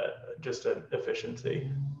just an efficiency.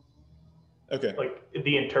 Okay. Like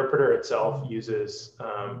the interpreter itself uses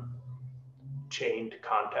chained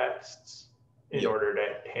contexts in order to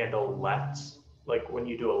handle lets. Like when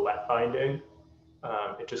you do a let binding,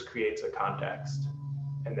 it just creates a context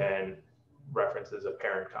and then references a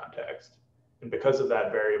parent context. And because of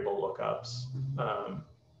that, variable lookups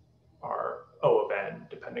are O of n,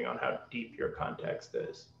 depending on how deep your context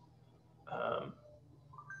is.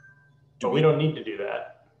 But we don't need to do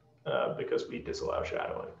that because we disallow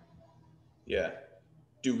shadowing. Yeah.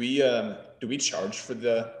 Do we charge for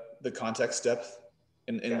the context depth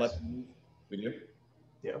in Yes. We do?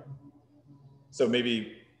 Yeah. So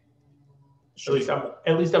maybe at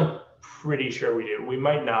least I'm pretty sure we do. We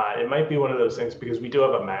might not. It might be one of those things because we do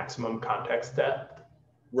have a maximum context depth.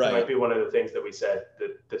 Right. It might be one of the things that we said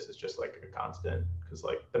that this is just like a constant because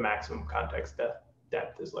like the maximum context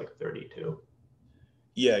depth is like 32.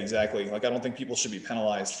 Yeah, exactly. Like I don't think people should be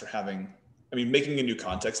penalized for having. I mean, making a new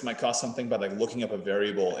context might cost something, but like looking up a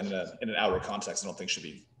variable in an outer context, I don't think should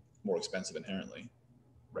be more expensive inherently.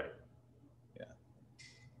 Right. Yeah.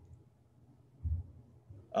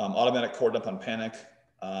 Automatic core dump on panic.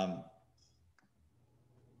 I'm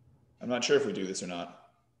not sure if we do this or not.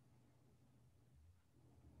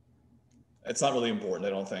 It's not really important, I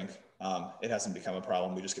don't think. It hasn't become a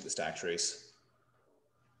problem. We just get the stack trace.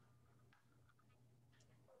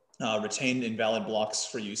 Retain invalid blocks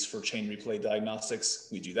for use for chain replay diagnostics.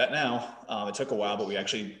 We do that now. It took a while, but we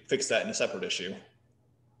actually fixed that in a separate issue.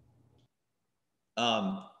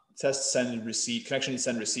 Test send and receive, connection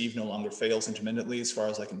send receive no longer fails intermittently as far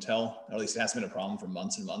as I can tell, or at least it hasn't been a problem for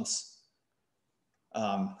months and months.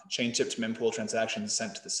 Chain tipped mempool transactions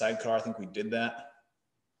sent to the sidecar. I think we did that.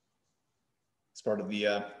 It's part of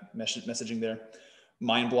the messaging there.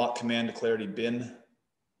 Mine block command to clarity bin.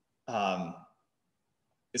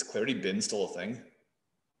 Is clarity bin still a thing?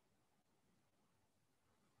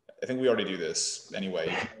 I think we already do this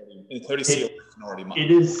anyway. In clarity CLI can already mine.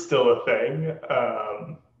 It is still a thing.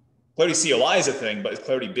 Clarity CLI is a thing, but is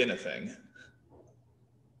clarity bin a thing?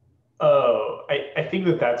 Oh, I think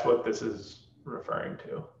that's what this is referring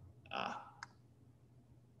to.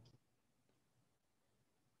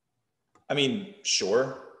 I mean,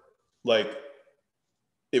 sure. Like,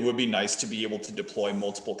 it would be nice to be able to deploy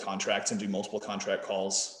multiple contracts and do multiple contract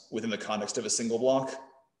calls within the context of a single block.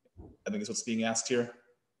 I think is what's being asked here.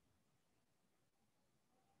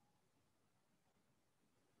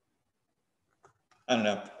 I don't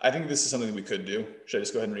know. I think this is something that we could do. Should I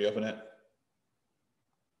just go ahead and reopen it?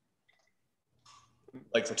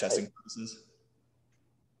 Like for testing purposes?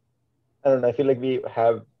 I don't know. I feel like we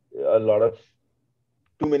have a lot of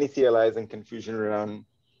too many CLIs and confusion around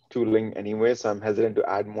tooling anyway. So I'm hesitant to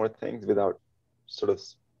add more things without sort of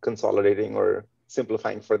consolidating or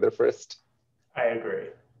simplifying further first. I agree.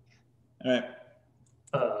 All right.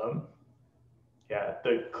 Yeah,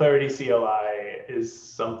 the Clarity CLI is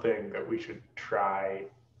something that we should try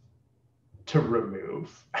to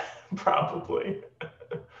remove, probably.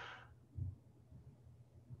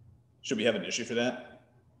 Should we have an issue for that?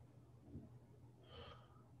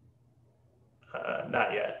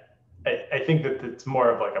 Not yet. I think that it's more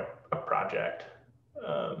of like a project.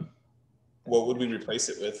 What would we replace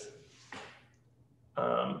it with?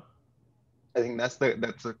 I think that's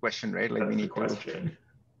the question, right? Like we need question.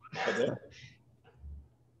 Okay.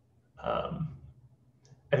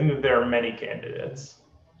 I think that there are many candidates.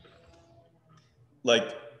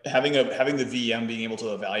 Like having the VM being able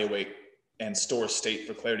to evaluate and store state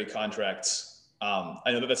for Clarity contracts. I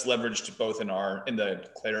know that that's leveraged both in the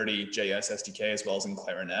Clarity JS SDK as well as in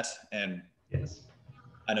Clarinet. And yes,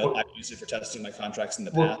 I know I've used it for testing my contracts in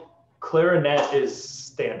the past. Clarinet is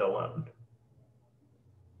standalone.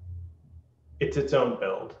 It's its own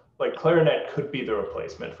build. Like Clarinet could be the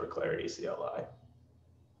replacement for Clarity CLI.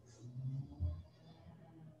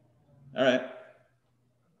 All right.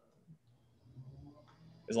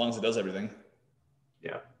 As long as it does everything.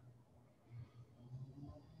 Yeah.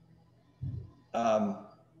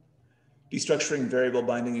 Destructuring variable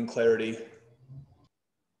binding in Clarity.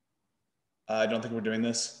 I don't think we're doing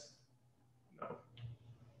this. No,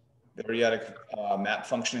 The periodic map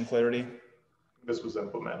function in Clarity. this was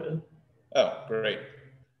implemented. Oh, great.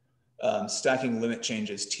 Stacking limit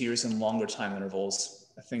changes, tiers, and longer time intervals.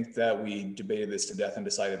 I think that we debated this to death and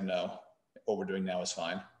decided no. What we're doing now is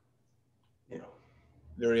fine. Yeah.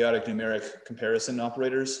 Periodic numeric comparison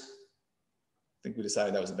operators. I think we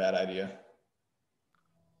decided that was a bad idea.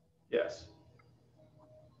 Yes.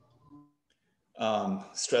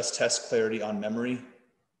 Stress test clarity on memory.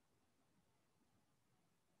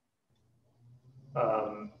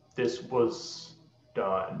 This was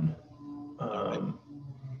done.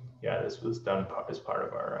 Yeah, this was done as part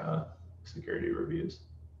of our security reviews.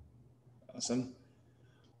 Awesome.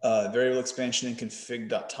 Variable expansion in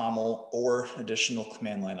config.toml or additional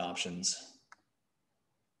command line options.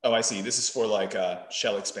 Oh, I see. This is for like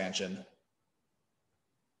shell expansion.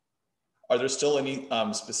 Are there still any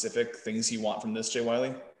specific things you want from this, Jay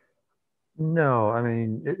Wiley? No, I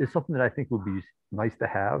mean, it's something that I think would be nice to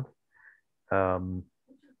have.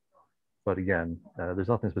 But again, there's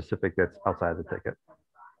nothing specific that's outside the ticket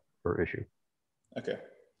or issue. Okay.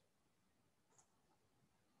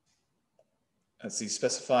 Let's see,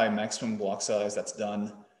 specify maximum block size, that's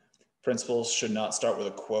done. Principles should not start with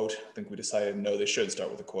a quote. I think we decided no, they should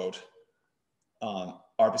start with a quote.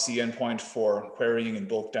 RPC endpoint for querying and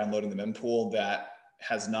bulk downloading the mempool, that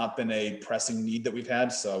has not been a pressing need that we've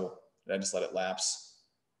had, so I just let it lapse.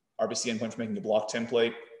 RPC endpoint for making a block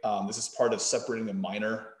template. This is part of separating the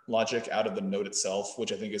miner logic out of the node itself,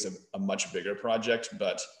 which I think is a much bigger project,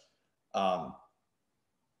 but I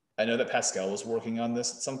know that Pascal was working on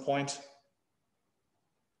this at some point.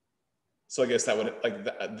 So I guess that would,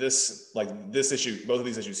 this issue, both of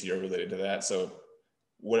these issues here are related to that. So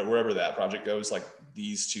wherever that project goes, like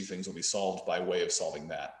these two things will be solved by way of solving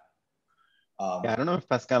that. Yeah, I don't know if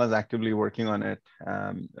Pascal is actively working on it.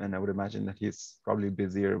 And I would imagine that he's probably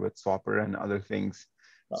busier with Swapper and other things.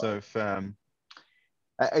 Oh. So if,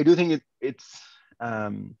 I do think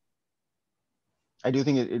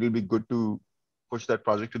it'll be good to push that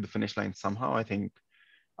project to the finish line somehow. I think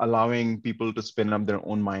allowing people to spin up their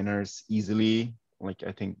own miners easily, like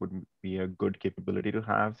I think would be a good capability to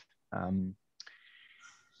have.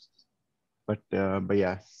 But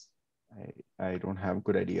yeah, I don't have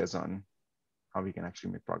good ideas on how we can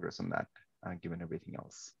actually make progress on that, given everything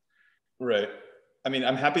else. Right. I mean,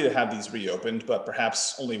 I'm happy to have these reopened, but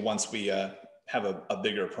perhaps only once we have a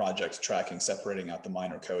bigger project tracking, separating out the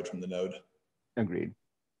miner code from the node. Agreed.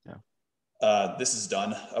 Yeah. This is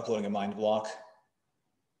done, uploading a mind block.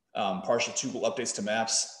 Partial tuple updates to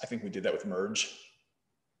maps. I think we did that with merge.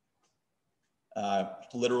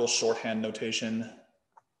 Literal shorthand notation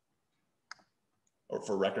or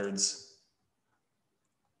for records.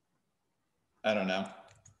 I don't know.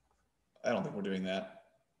 I don't think we're doing that.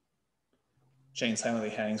 Chain silently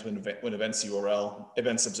hangs when events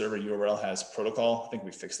observer URL has protocol. I think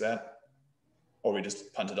we fixed that. Or we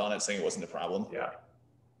just punted on it saying it wasn't a problem. Yeah.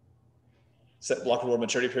 Set block reward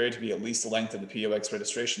maturity period to be at least the length of the POX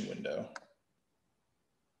registration window.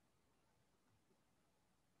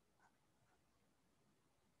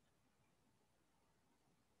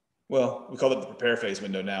 Well, we call it the prepare phase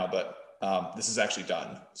window now, but this is actually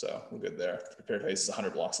done, so we're good there. The prepare phase is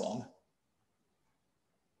 100 blocks long.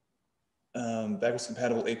 Backwards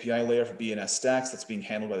compatible API layer for BNS stacks, that's being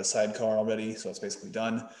handled by the sidecar already, so it's basically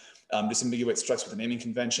done. Disambiguate structs with a naming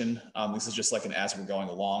convention. This is just like an as we're going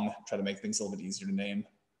along, try to make things a little bit easier to name.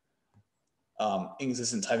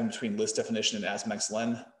 Inconsistent typing between list definition and asmax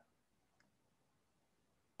len.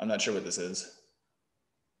 I'm not sure what this is.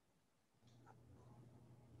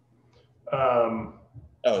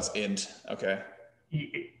 Oh, it's int, okay.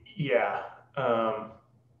 Yeah,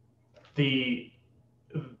 the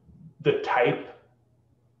type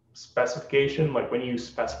specification, like when you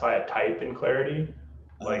specify a type in Clarity,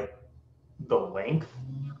 like the length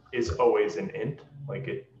is always an int.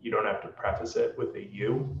 Like you don't have to preface it with a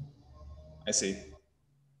U. I see.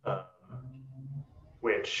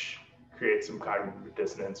 Which creates some cognitive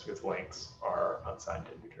dissonance because lengths are unsigned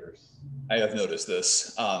integers. I have noticed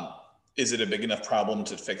this. Is it a big enough problem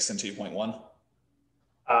to fix in 2.1?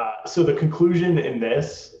 So the conclusion in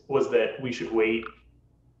this was that we should wait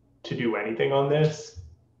to do anything on this,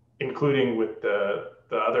 including with the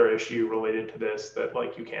other issue related to this, that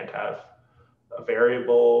like you can't have a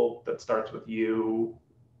variable that starts with U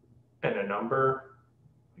and a number.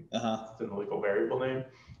 It's in the legal variable name.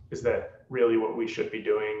 Is that really what we should be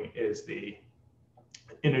doing is the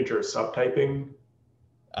integer subtyping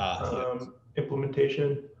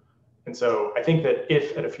implementation. And so I think that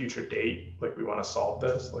if at a future date, like we want to solve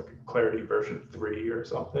this, like Clarity version 3 or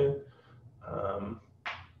something,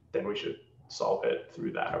 then we should solve it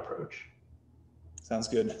through that approach. Sounds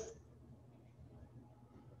good.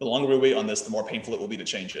 The longer we wait on this, the more painful it will be to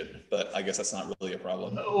change it. But I guess that's not really a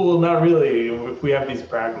problem. Well, not really. If we have these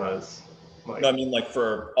pragmas. No, I mean, like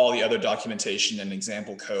for all the other documentation and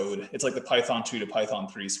example code, it's like the Python 2 to Python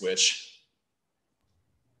 3 switch.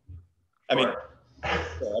 I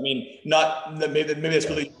mean, not maybe that's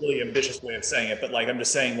really ambitious way of saying it, but like I'm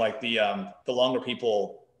just saying, like the longer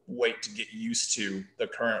people wait to get used to the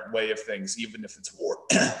current way of things, even if it's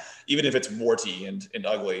warty and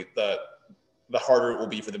ugly, the harder it will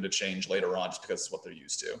be for them to change later on, just because it's what they're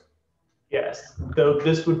used to. Yes, though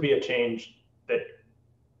this would be a change that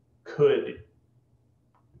could,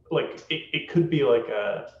 like, it could be like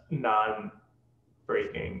a non-breaking,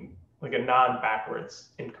 like a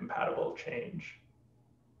non-backwards incompatible change.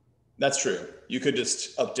 That's true. You could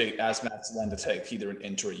just update asmax len to take either an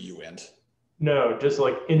int or a uint. No, just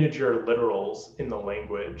like integer literals in the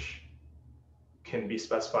language can be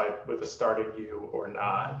specified with a starting u or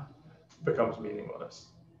not, becomes meaningless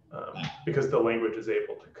because the language is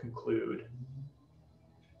able to conclude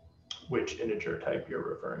which integer type you're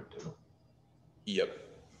referring to. Yep,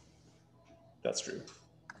 that's true.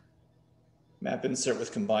 Map insert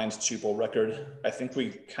with combined tuple record. I think we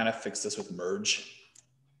kind of fixed this with merge.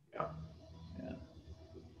 Yeah.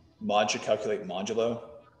 Mod should calculate modulo.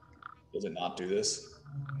 Does it not do this?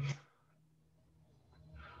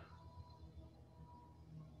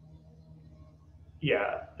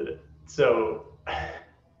 Yeah, so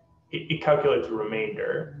it calculates a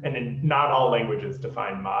remainder, and in not all languages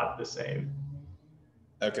define mod the same.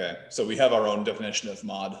 Okay, so we have our own definition of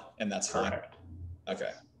mod, and that's fine. Correct.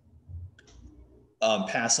 Okay.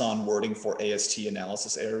 Pass on wording for AST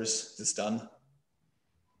analysis errors. Is this done?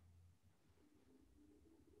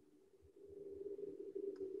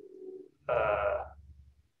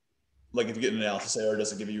 Like if you get an analysis error,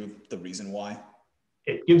 does it give you the reason why?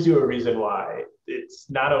 It gives you a reason why. It's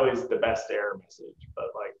not always the best error message, but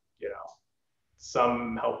like, you know,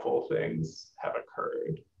 some helpful things have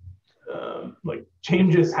occurred. Like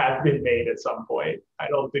changes have been made at some point. I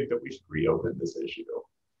don't think that we should reopen this issue.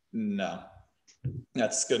 No,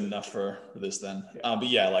 that's good enough for this then. But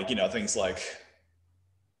yeah, like, you know, things like,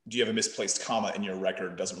 do you have a misplaced comma in your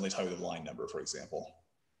record? Doesn't really tell you the line number, for example.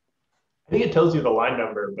 I think it tells you the line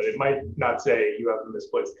number, but it might not say you have a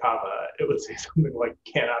misplaced comma. It would say something like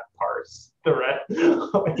cannot parse the rest.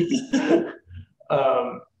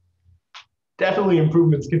 Definitely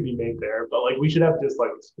improvements can be made there, but like we should have just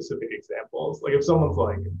like specific examples. Like if someone's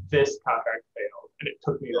like, this contract failed and it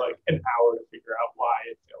took me like an hour to figure out why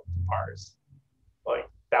it failed to parse, like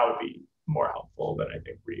that would be more helpful than I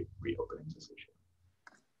think reopening this issue.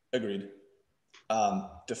 Agreed.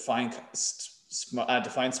 Define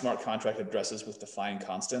smart contract addresses with define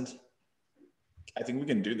constant. I think we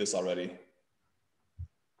can do this already.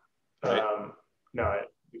 Right? No,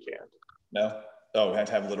 we can't. No? Oh, we have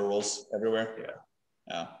to have literals everywhere?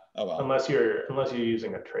 Yeah. Oh well. Unless you're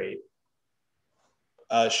using a trait.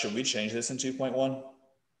 Should we change this in 2.1?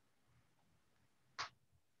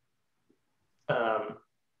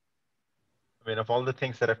 I mean, of all the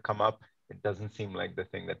things that have come up, it doesn't seem like the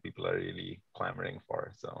thing that people are really clamoring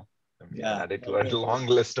for. So add it to our long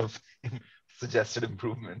list of suggested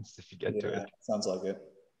improvements if you get to it. Sounds like it.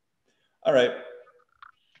 All right.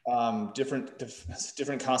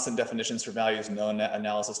 Different constant definitions for values, no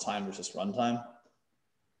analysis time versus runtime.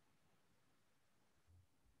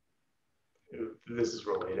 This is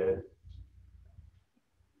related.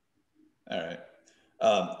 All right.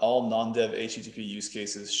 All non-dev HTTP use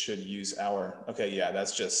cases should use our, okay, yeah,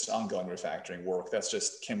 that's just ongoing refactoring work. That's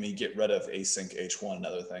just, can we get rid of async H1 and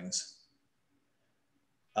other things?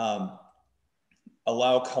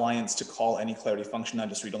 Allow clients to call any Clarity function, not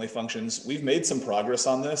just read-only functions. We've made some progress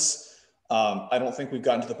on this. I don't think we've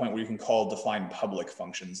gotten to the point where you can call define public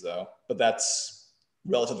functions though, but that's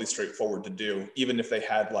relatively straightforward to do. Even if they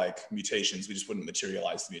had like mutations, we just wouldn't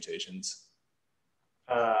materialize the mutations.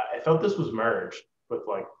 I thought this was merged with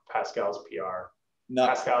like Pascal's PR.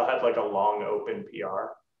 Pascal had like a long open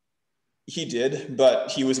PR. He did,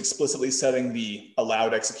 but he was explicitly setting the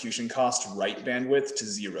allowed execution cost write bandwidth to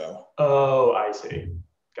 0. Oh, I see.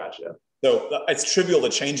 Gotcha. So it's trivial to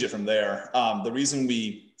change it from there. The reason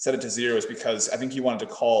we set it to 0 is because I think you wanted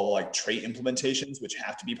to call like trait implementations, which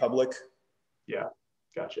have to be public. Yeah,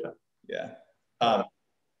 gotcha. Yeah. I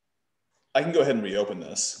can go ahead and reopen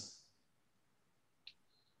this,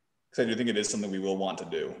 because I do think it is something we will want to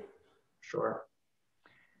do. Sure.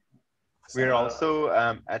 We're also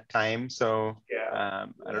at time, so yeah.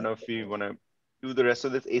 I don't know if we want to do the rest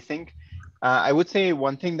of this async. I would say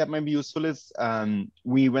one thing that might be useful is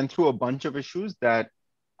we went through a bunch of issues that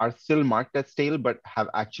are still marked as stale, but have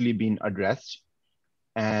actually been addressed.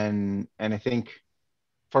 And I think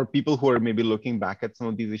for people who are maybe looking back at some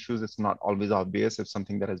of these issues, it's not always obvious if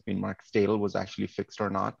something that has been marked stale was actually fixed or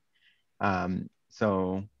not.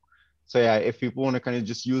 So yeah, if people want to kind of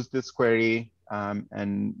just use this query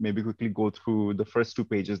and maybe quickly go through the first 2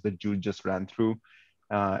 pages that Jude just ran through,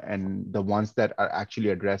 and the ones that are actually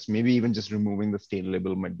addressed, maybe even just removing the stale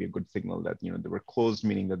label might be a good signal that, you know, they were closed,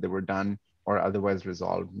 meaning that they were done or otherwise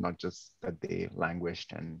resolved, not just that they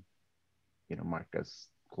languished and, you know, marked as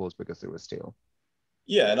closed because they were stale.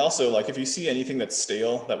 Yeah, and also like if you see anything that's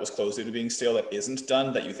stale, that was closed due to being stale, that isn't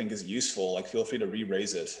done, that you think is useful, like feel free to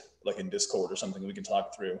re-raise it, like in Discord or something we can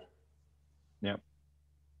talk through. Yeah.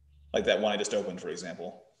 Like that one I just opened, for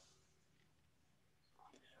example.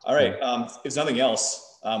 All right, if there's nothing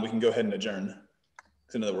else, we can go ahead and adjourn,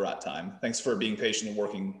 because I know that we're at time. Thanks for being patient and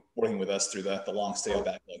working with us through the long stale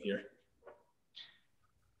backlog here.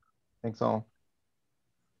 Thanks all.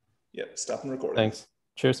 Yep, stop and record. Thanks.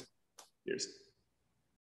 Cheers. Cheers.